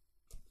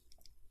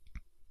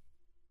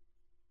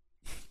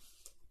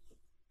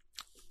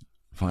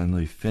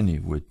 Finally, Finney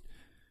would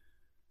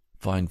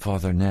find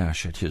Father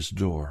Nash at his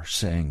door,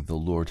 saying, the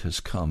Lord has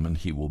come and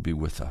he will be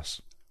with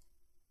us.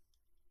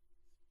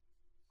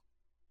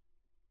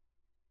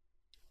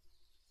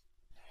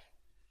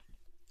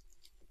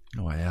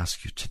 Now I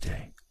ask you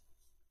today,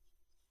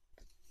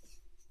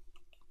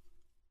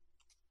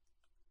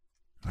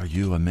 Are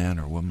you a man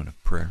or woman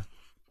of prayer?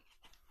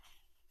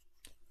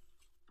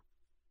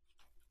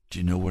 Do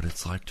you know what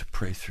it's like to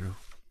pray through?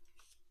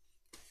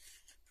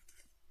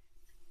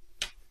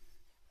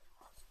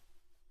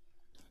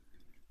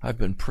 I've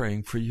been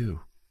praying for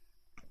you.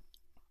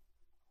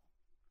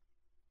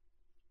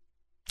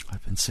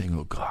 I've been saying,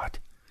 oh God,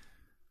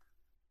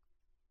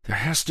 there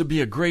has to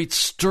be a great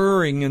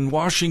stirring in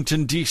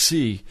Washington,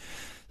 D.C.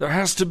 There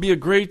has to be a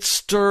great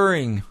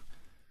stirring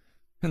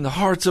in the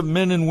hearts of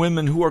men and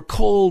women who are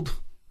cold,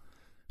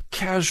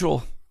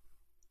 casual.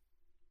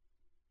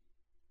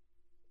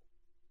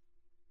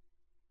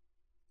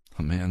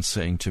 A man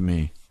saying to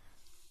me,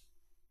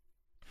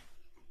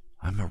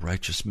 I'm a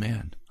righteous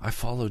man. I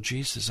follow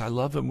Jesus. I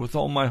love him with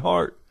all my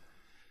heart.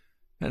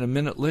 And a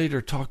minute later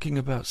talking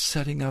about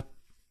setting up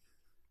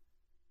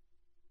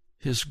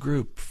his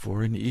group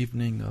for an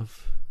evening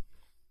of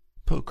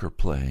poker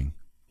playing.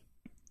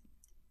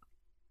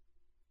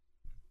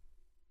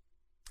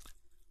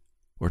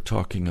 We're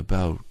talking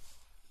about,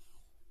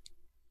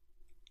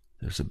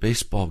 there's a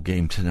baseball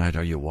game tonight.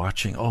 Are you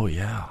watching? Oh,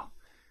 yeah.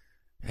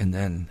 And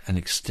then an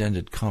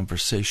extended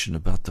conversation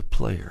about the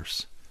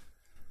players.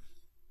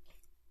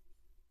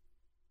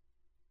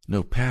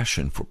 No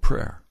passion for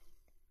prayer.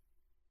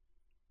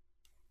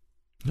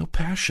 No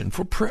passion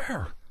for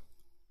prayer.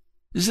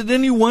 Is it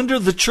any wonder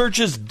the church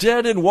is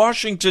dead in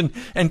Washington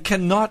and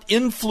cannot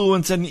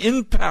influence and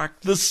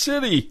impact the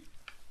city?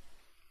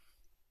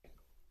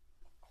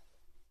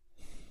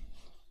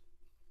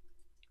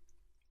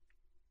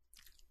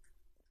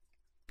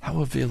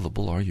 How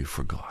available are you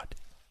for God?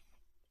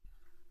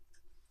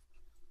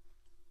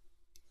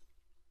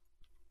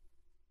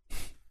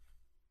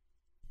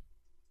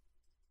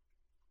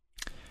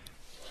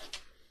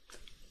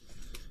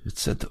 It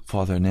said that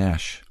Father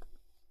Nash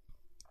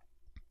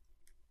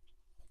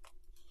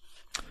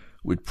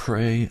would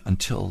pray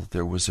until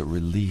there was a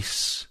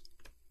release.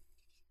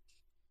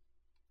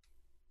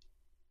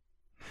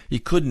 He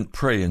couldn't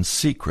pray in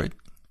secret.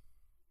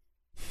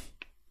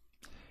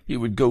 He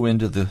would go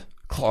into the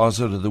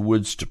closet of the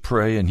woods to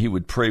pray, and he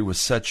would pray with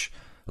such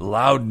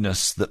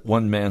loudness that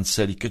one man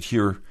said he could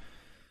hear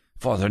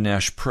Father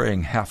Nash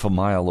praying half a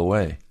mile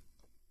away.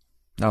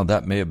 Now,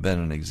 that may have been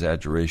an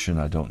exaggeration,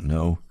 I don't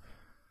know.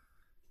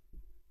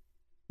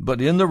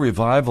 But in the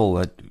revival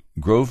at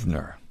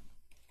Grosvenor,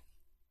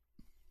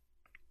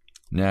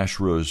 Nash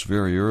rose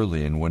very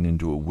early and went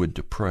into a wood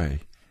to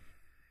pray.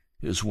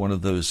 It was one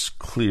of those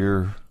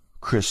clear,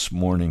 crisp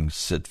mornings,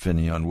 said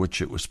Finney, on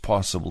which it was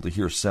possible to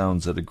hear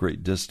sounds at a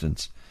great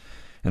distance.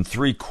 And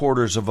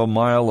 3/4 of a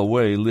mile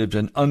away lived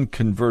an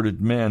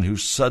unconverted man who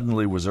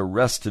suddenly was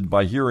arrested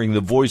by hearing the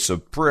voice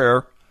of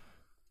prayer.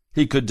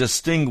 He could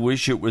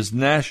distinguish it was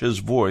Nash's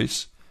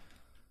voice,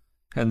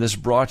 and this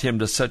brought him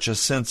to such a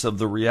sense of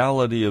the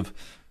reality of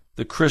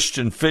the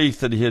Christian faith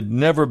that he had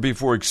never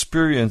before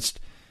experienced.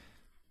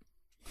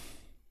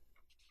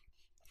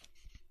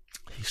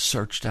 He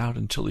searched out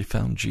until he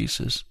found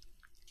Jesus.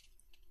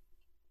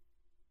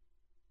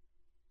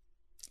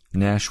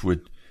 Nash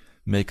would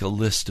make a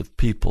list of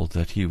people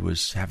that he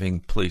was having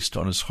placed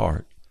on his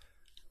heart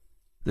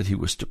that he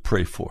was to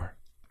pray for.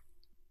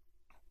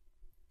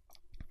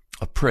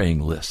 A praying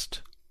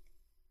list.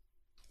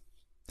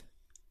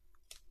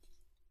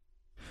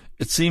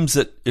 It seems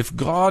that if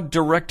God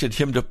directed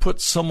him to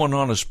put someone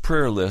on his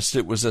prayer list,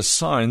 it was a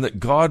sign that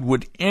God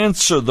would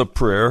answer the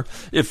prayer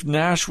if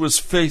Nash was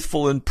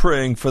faithful in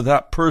praying for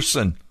that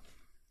person.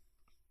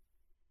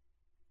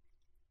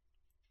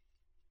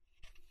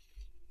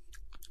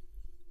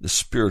 The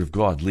Spirit of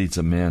God leads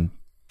a man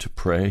to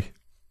pray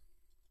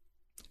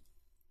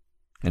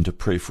and to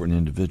pray for an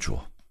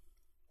individual.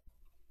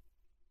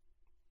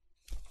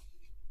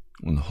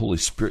 When the Holy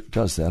Spirit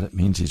does that, it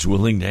means He's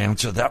willing to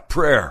answer that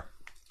prayer.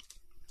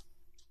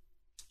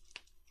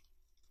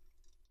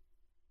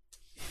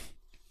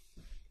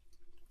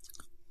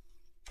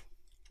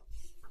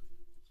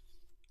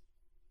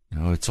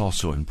 Now, it's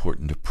also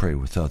important to pray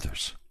with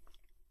others.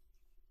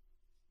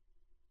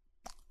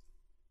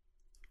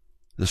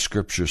 The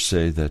Scriptures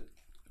say that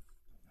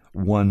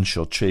 1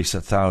 shall chase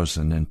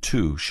 1,000 and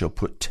 2 shall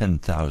put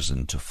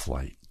 10,000 to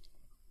flight.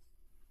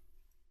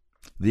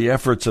 The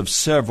efforts of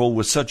several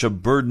with such a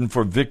burden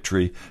for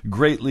victory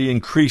greatly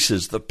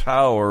increases the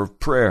power of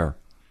prayer.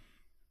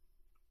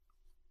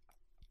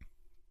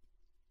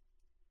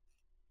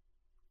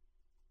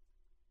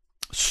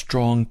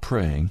 Strong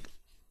praying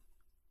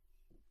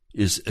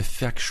is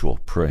effectual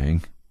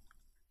praying.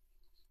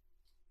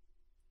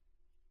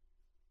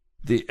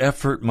 The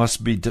effort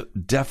must be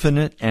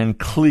definite and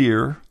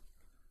clear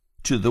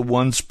to the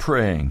ones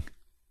praying.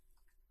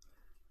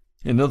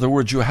 In other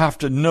words, you have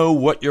to know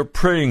what you're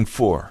praying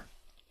for.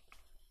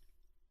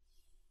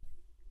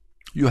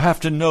 You have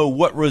to know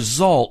what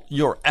result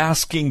you're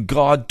asking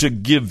God to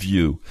give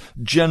you.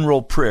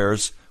 General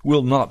prayers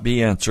will not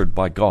be answered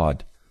by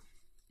God.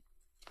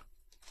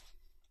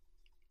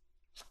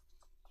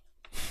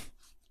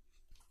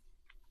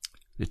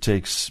 It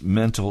takes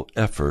mental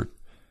effort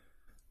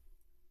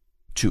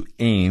to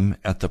aim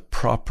at the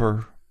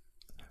proper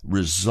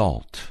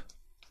result.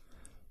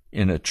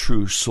 in a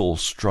true soul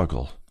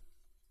struggle.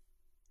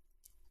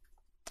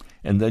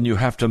 And then you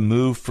have to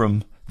move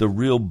from the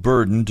real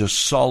burden to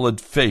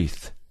solid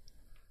faith.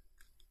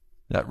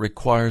 That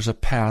requires a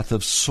path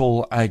of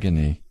soul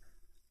agony.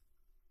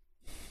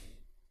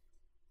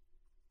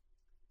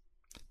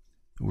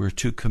 We're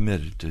too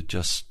committed to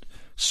just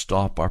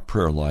stop our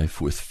prayer life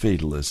with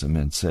fatalism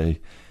and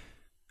say,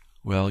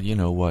 well, you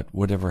know what,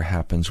 whatever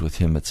happens with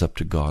him, it's up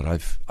to God.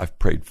 I've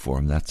prayed for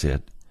him, that's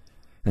it.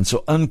 And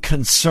so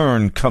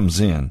unconcern comes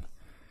in,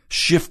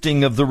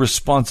 shifting of the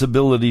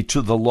responsibility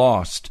to the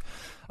lost.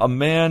 A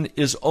man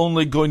is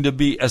only going to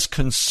be as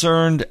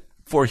concerned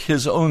for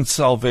his own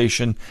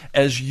salvation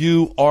as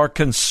you are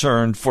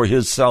concerned for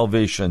his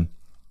salvation.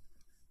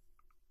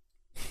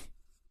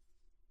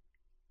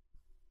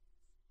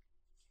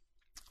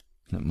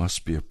 It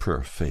must be a prayer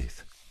of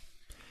faith.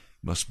 It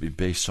must be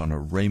based on a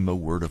rhema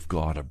word of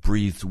God, a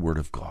breathed word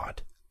of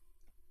God.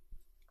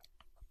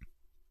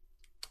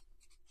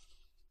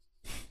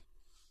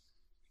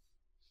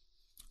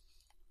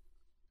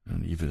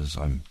 And even as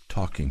I'm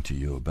talking to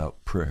you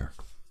about prayer,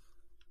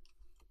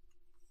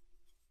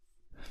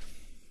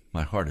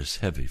 my heart is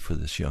heavy for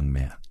this young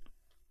man.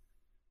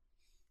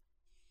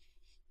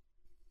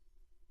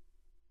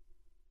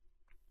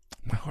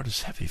 My heart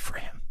is heavy for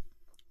him.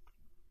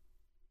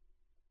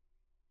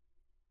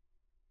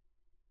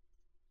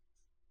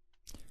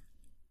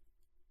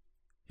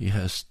 He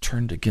has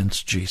turned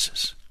against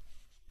Jesus.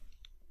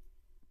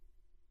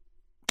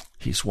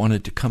 He's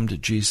wanted to come to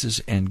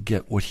Jesus and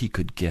get what he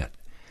could get.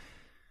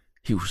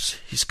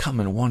 He's come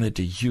and wanted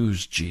to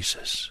use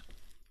Jesus.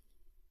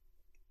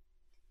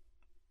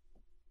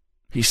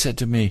 He said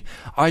to me,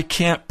 I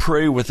can't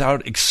pray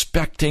without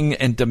expecting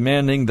and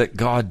demanding that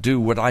God do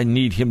what I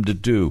need him to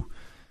do.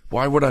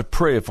 Why would I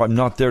pray if I'm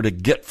not there to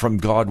get from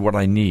God what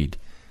I need?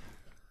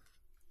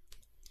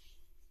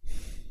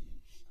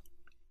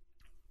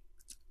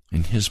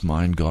 In his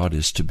mind, God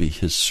is to be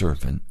his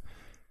servant,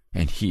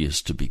 and he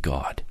is to be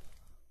God.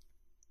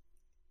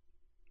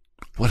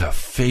 What a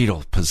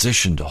fatal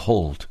position to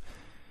hold.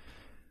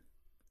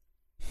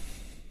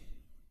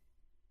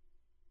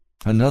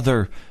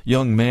 Another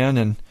young man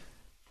and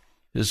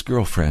his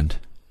girlfriend,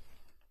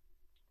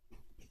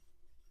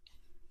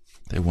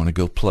 they want to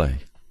go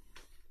play.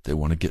 They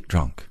want to get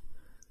drunk.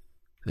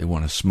 They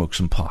want to smoke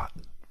some pot.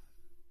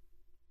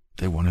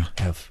 They want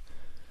to have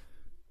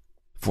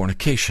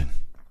fornication.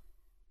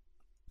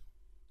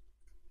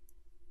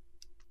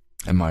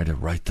 Am I to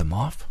write them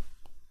off?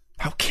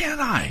 How can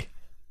I?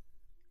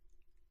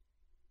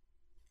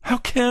 How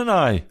can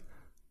I?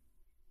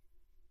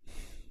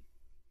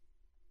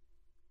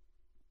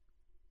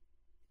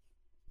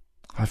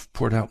 I've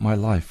poured out my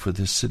life for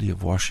this city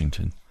of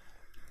Washington.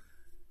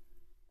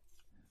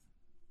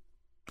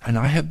 And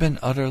I have been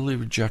utterly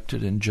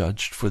rejected and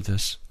judged for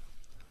this.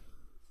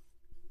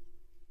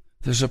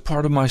 There's a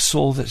part of my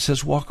soul that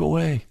says, walk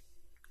away.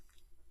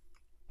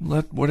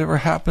 Let whatever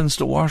happens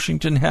to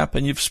Washington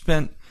happen. You've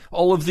spent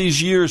all of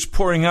these years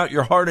pouring out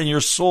your heart and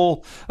your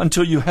soul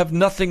until you have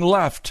nothing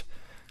left.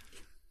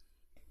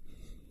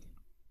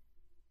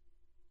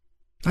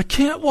 I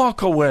can't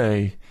walk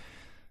away.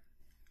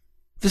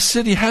 This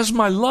city has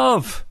my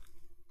love.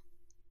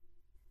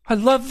 I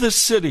love this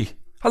city.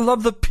 I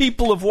love the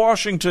people of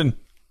Washington.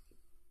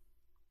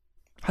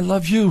 I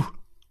love you.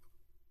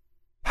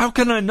 How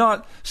can I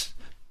not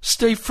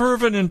stay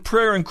fervent in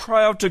prayer and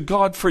cry out to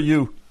God for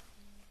you?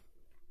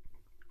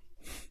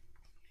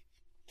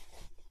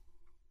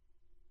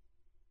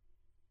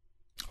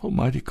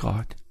 Almighty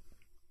God,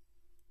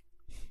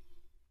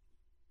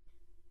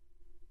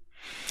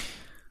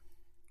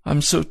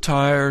 I'm so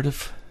tired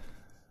of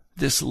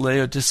this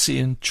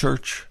Laodicean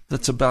church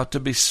that's about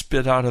to be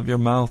spit out of your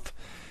mouth.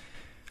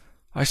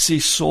 I see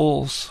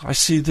souls. I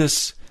see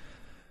this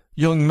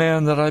young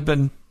man that I've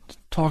been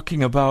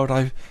talking about.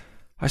 I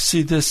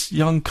see this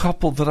young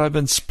couple that I've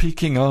been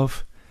speaking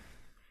of.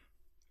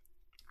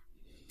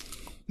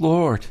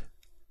 Lord,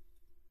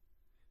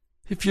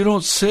 if you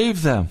don't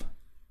save them,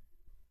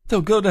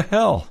 they'll go to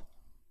hell.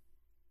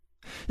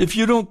 If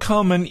you don't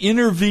come and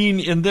intervene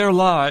in their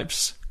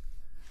lives,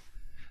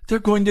 they're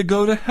going to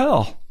go to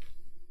hell.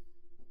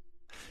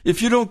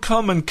 If you don't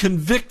come and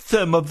convict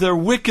them of their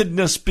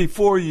wickedness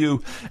before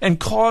you and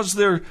cause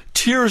their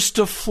tears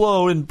to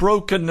flow in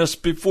brokenness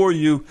before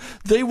you,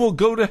 they will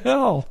go to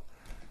hell.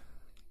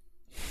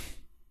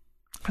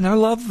 And I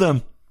love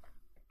them.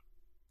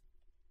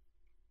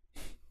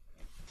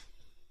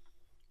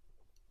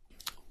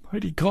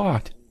 Mighty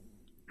God,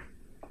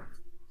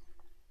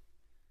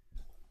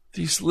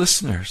 these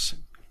listeners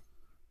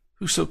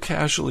who so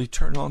casually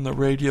turn on the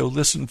radio,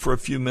 listen for a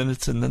few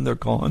minutes, and then they're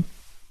gone.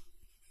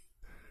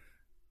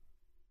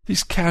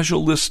 These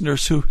casual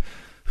listeners who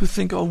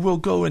think, oh, we'll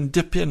go and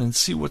dip in and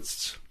see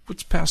what's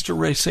Pastor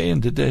Ray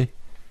saying today,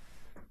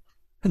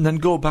 and then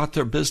go about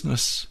their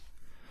business.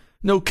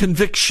 No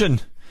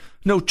conviction,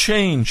 no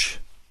change.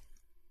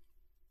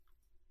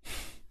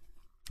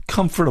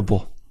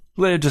 Comfortable,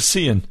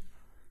 Laodicean.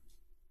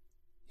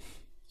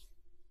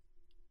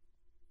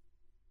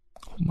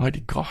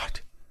 Almighty God,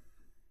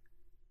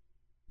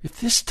 if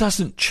this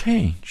doesn't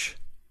change,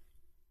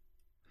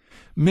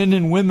 men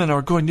and women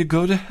are going to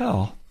go to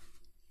hell,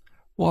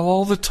 while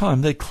all the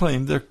time they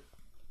claim they're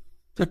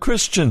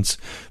Christians.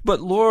 But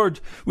Lord,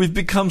 we've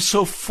become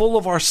so full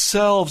of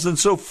ourselves and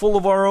so full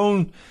of our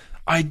own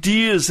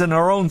ideas and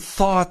our own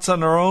thoughts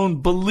and our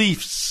own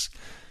beliefs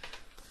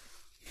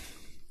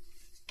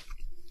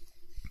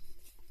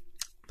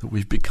that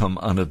we've become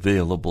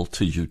unavailable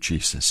to you,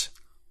 Jesus.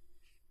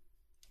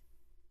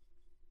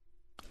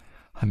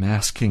 I'm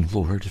asking,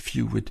 Lord, if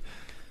you would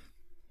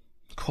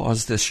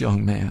cause this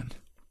young man,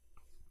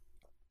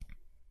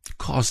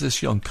 cause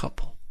this young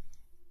couple,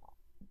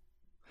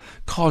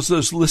 cause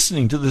those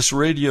listening to this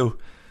radio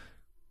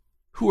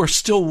who are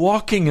still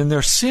walking in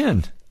their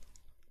sin.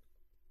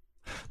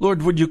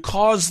 Lord, would you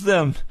cause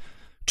them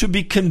to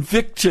be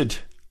convicted?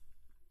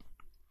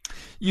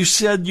 You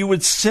said you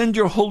would send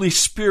your Holy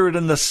Spirit,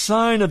 and the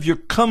sign of your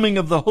coming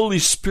of the Holy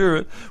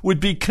Spirit would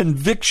be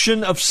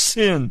conviction of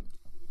sin.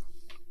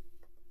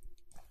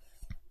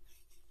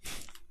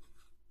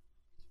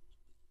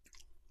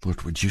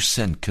 Lord, would you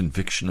send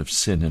conviction of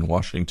sin in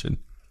Washington?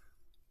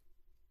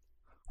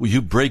 Will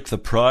you break the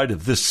pride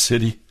of this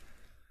city?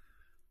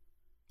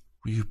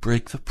 Will you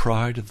break the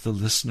pride of the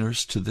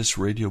listeners to this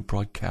radio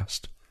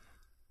broadcast?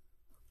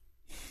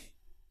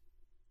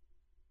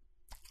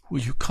 Will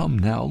you come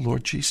now,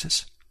 Lord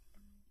Jesus?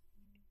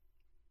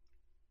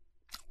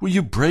 Will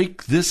you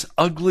break this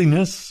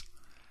ugliness,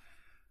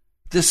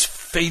 this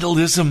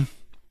fatalism,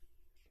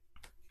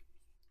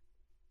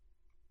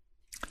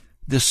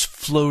 this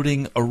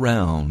floating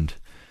around,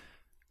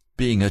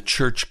 being a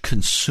church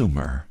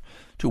consumer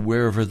to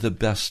wherever the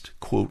best,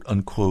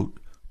 quote-unquote,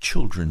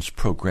 children's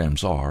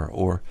programs are,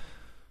 or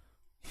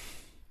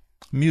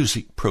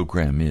music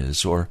program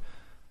is, or,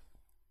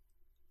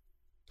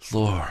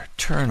 Lord,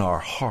 turn our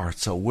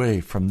hearts away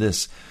from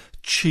this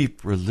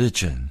cheap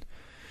religion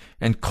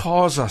and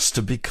cause us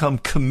to become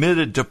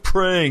committed to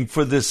praying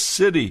for this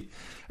city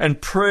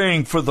and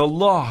praying for the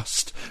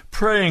lost,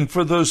 praying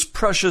for those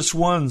precious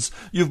ones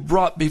you've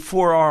brought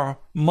before our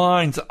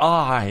mind's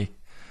eye.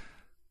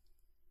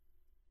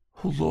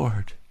 Oh,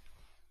 Lord.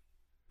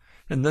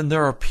 And then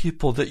there are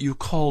people that you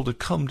call to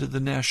come to the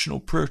National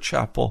Prayer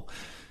Chapel,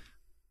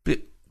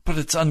 but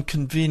it's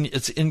inconvenient.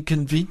 It's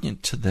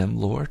inconvenient to them,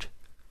 Lord.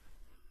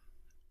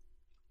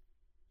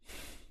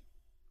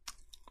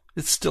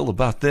 It's still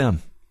about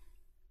them.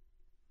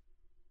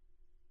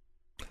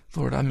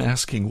 Lord, I'm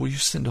asking, will you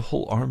send a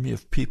whole army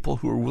of people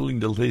who are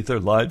willing to lay their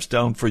lives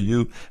down for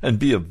you and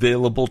be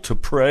available to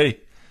pray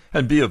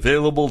and be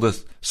available to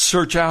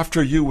search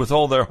after you with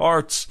all their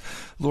hearts?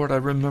 Lord, I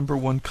remember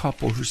one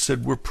couple who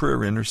said we're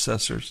prayer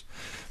intercessors,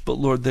 but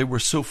Lord, they were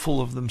so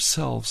full of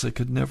themselves they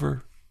could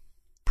never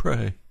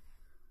pray.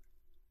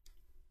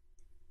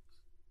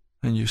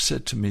 And you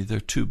said to me, they're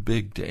too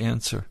big to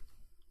answer.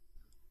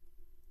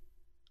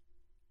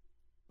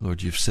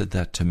 Lord, you've said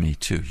that to me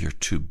too. You're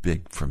too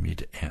big for me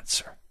to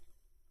answer.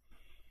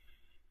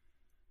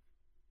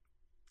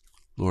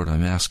 Lord,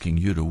 I'm asking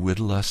you to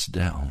whittle us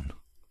down.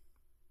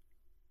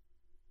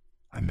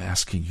 I'm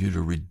asking you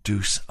to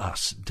reduce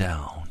us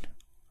down.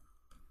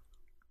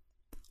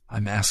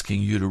 I'm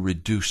asking you to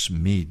reduce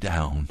me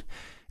down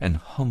and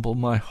humble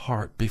my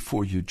heart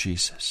before you,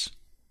 Jesus.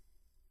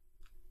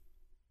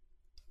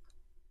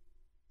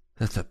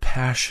 That the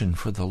passion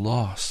for the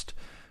lost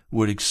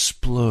would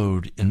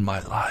explode in my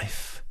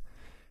life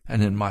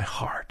and in my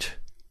heart.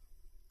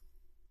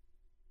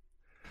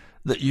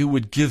 That you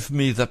would give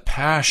me the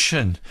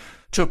passion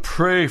to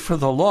pray for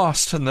the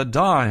lost and the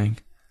dying.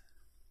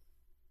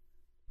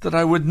 That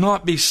I would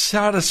not be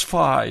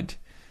satisfied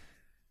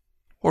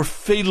or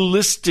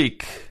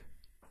fatalistic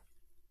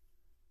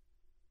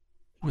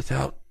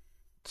without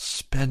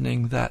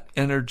spending that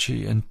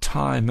energy and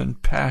time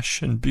and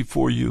passion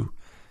before you,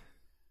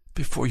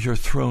 before your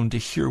throne, to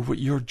hear what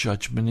your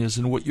judgment is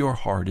and what your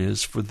heart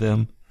is for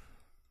them.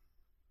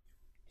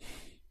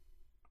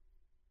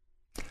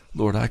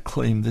 Lord, I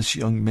claim this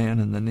young man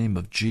in the name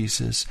of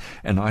Jesus,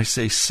 and I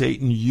say,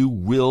 Satan, you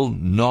will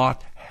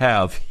not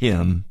have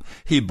him.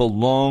 He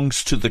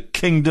belongs to the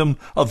kingdom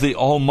of the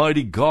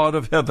Almighty God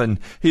of heaven.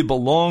 He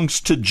belongs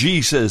to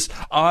Jesus.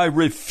 I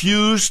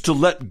refuse to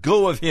let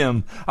go of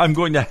him. I'm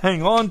going to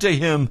hang on to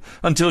him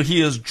until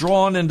he is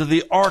drawn into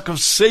the ark of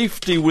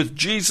safety with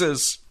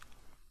Jesus.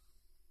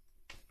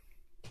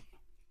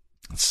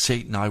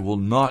 Satan, I will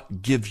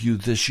not give you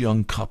this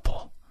young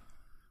couple.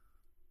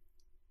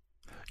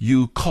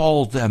 You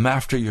called them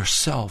after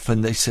yourself,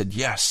 and they said,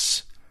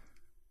 yes.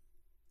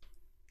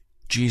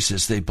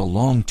 Jesus, they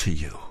belong to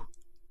you.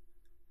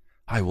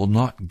 I will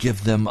not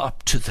give them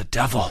up to the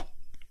devil.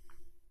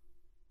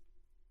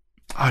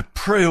 I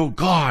pray, O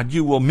God,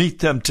 you will meet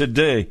them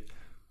today.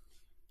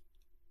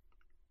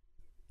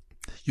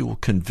 You will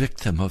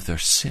convict them of their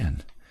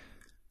sin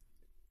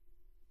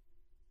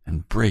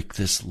and break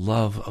this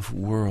love of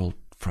world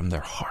from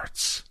their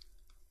hearts.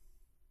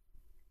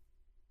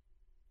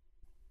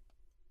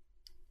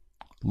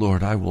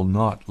 Lord, I will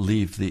not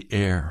leave the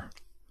air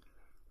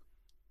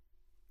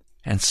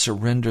and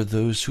surrender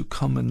those who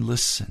come and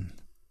listen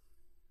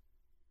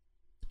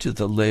to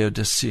the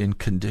Laodicean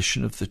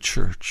condition of the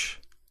church.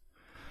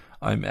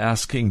 I'm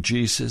asking,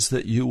 Jesus,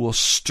 that you will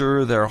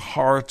stir their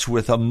hearts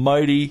with a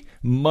mighty,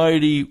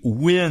 mighty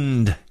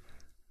wind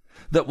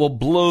that will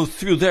blow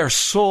through their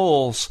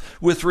souls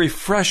with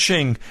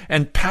refreshing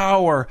and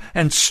power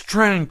and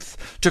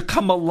strength to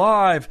come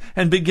alive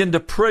and begin to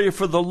pray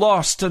for the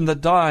lost and the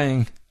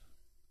dying.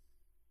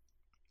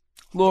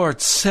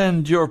 Lord,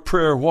 send your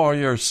prayer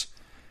warriors.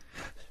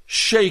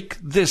 Shake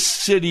this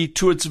city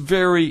to its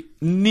very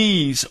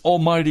knees,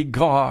 Almighty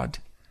God.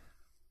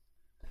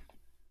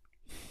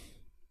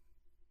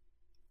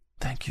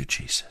 Thank you,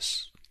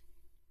 Jesus.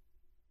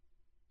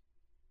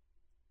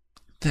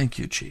 Thank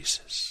you,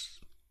 Jesus.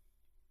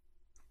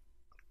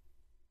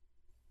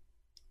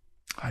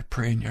 I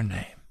pray in your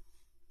name.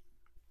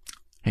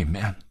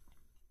 Amen.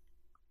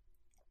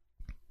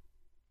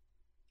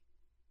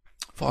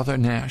 Father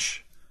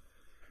Nash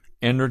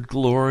entered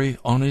glory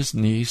on his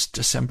knees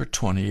December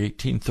 20,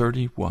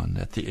 1831,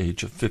 at the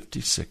age of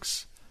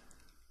 56.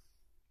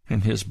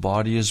 And his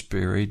body is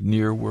buried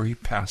near where he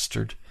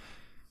pastored,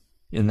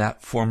 in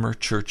that former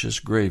church's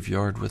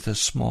graveyard, with a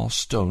small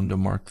stone to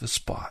mark the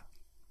spot.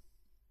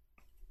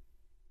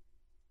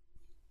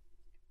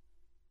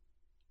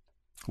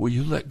 Will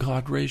you let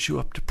God raise you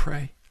up to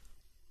pray?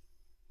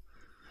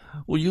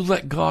 Will you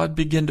let God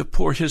begin to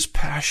pour his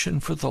passion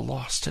for the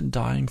lost and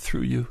dying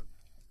through you?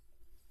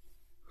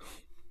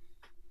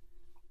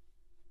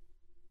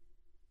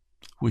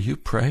 Will you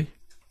pray?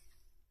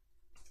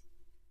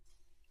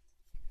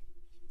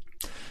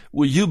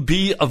 Will you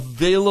be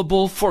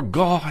available for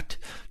God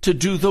to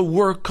do the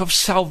work of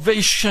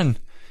salvation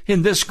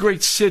in this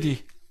great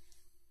city?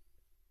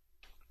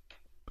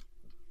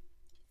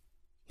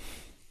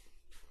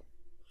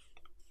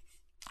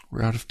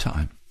 We're out of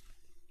time.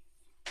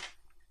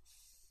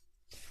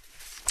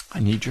 I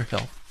need your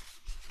help.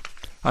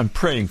 I'm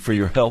praying for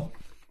your help.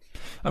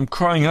 I'm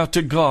crying out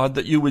to God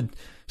that you would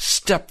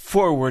step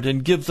forward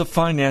and give the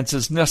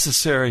finances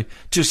necessary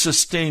to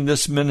sustain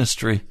this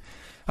ministry.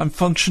 I'm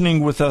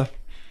functioning with a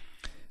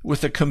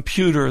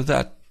computer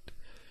that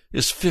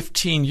is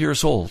 15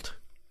 years old.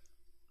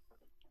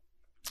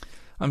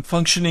 I'm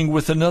functioning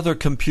with another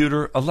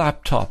computer, a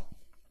laptop.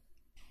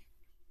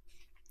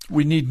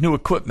 We need new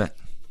equipment.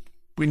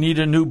 We need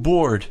a new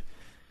board.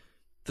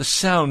 The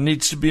sound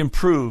needs to be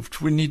improved.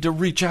 We need to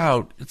reach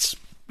out. It's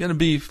going to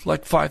be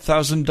like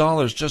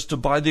 $5,000 just to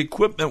buy the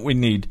equipment we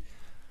need.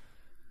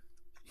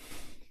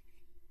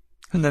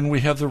 And then we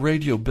have the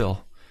radio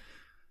bill.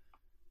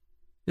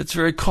 It's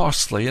very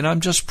costly, and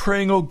I'm just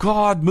praying, oh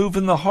God, move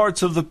in the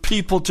hearts of the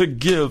people to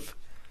give.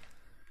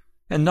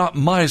 And not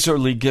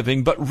miserly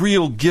giving, but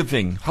real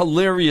giving,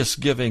 hilarious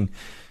giving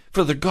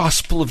for the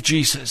gospel of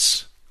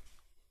Jesus.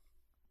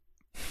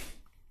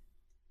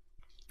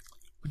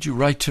 Would you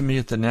write to me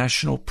at the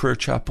National Prayer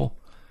Chapel,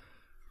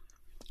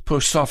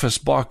 Post Office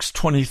Box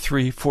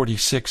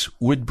 2346,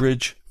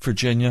 Woodbridge,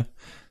 Virginia.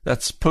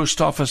 That's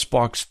Post Office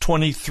Box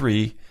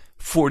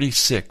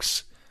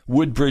 2346,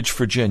 Woodbridge,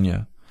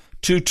 Virginia,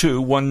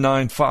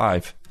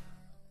 22195.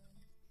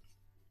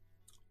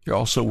 You're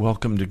also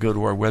welcome to go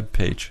to our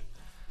webpage,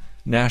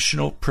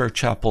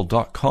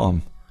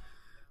 nationalprayerchapel.com.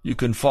 You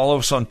can follow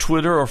us on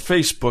Twitter or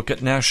Facebook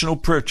at National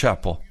Prayer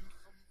Chapel.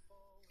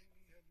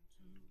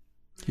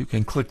 You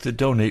can click the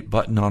donate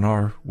button on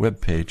our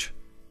webpage,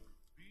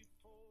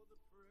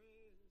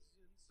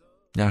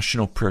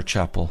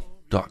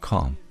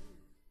 nationalprayerchapel.com.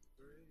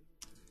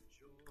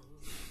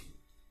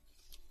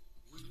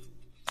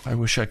 I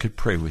wish I could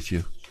pray with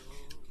you.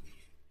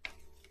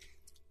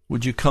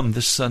 Would you come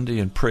this Sunday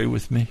and pray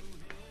with me?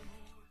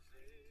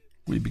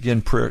 We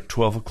begin prayer at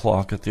 12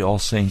 o'clock at the All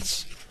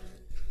Saints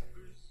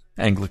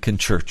Anglican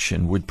Church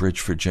in Woodbridge,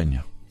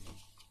 Virginia.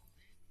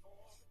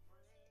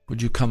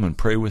 Would you come and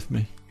pray with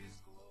me?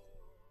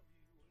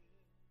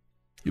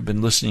 You've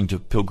been listening to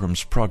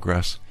Pilgrim's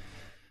Progress.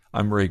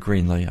 I'm Ray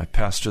Greenley. I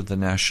pastor the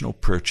National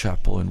Prayer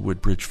Chapel in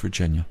Woodbridge,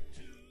 Virginia.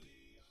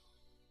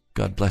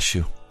 God bless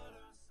you.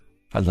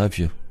 I love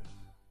you.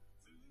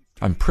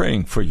 I'm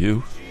praying for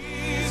you.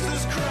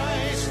 Jesus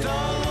Christ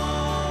our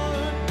Lord,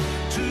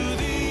 to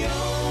the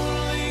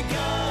only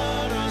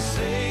God our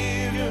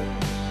Savior,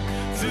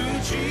 through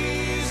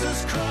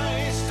Jesus Christ.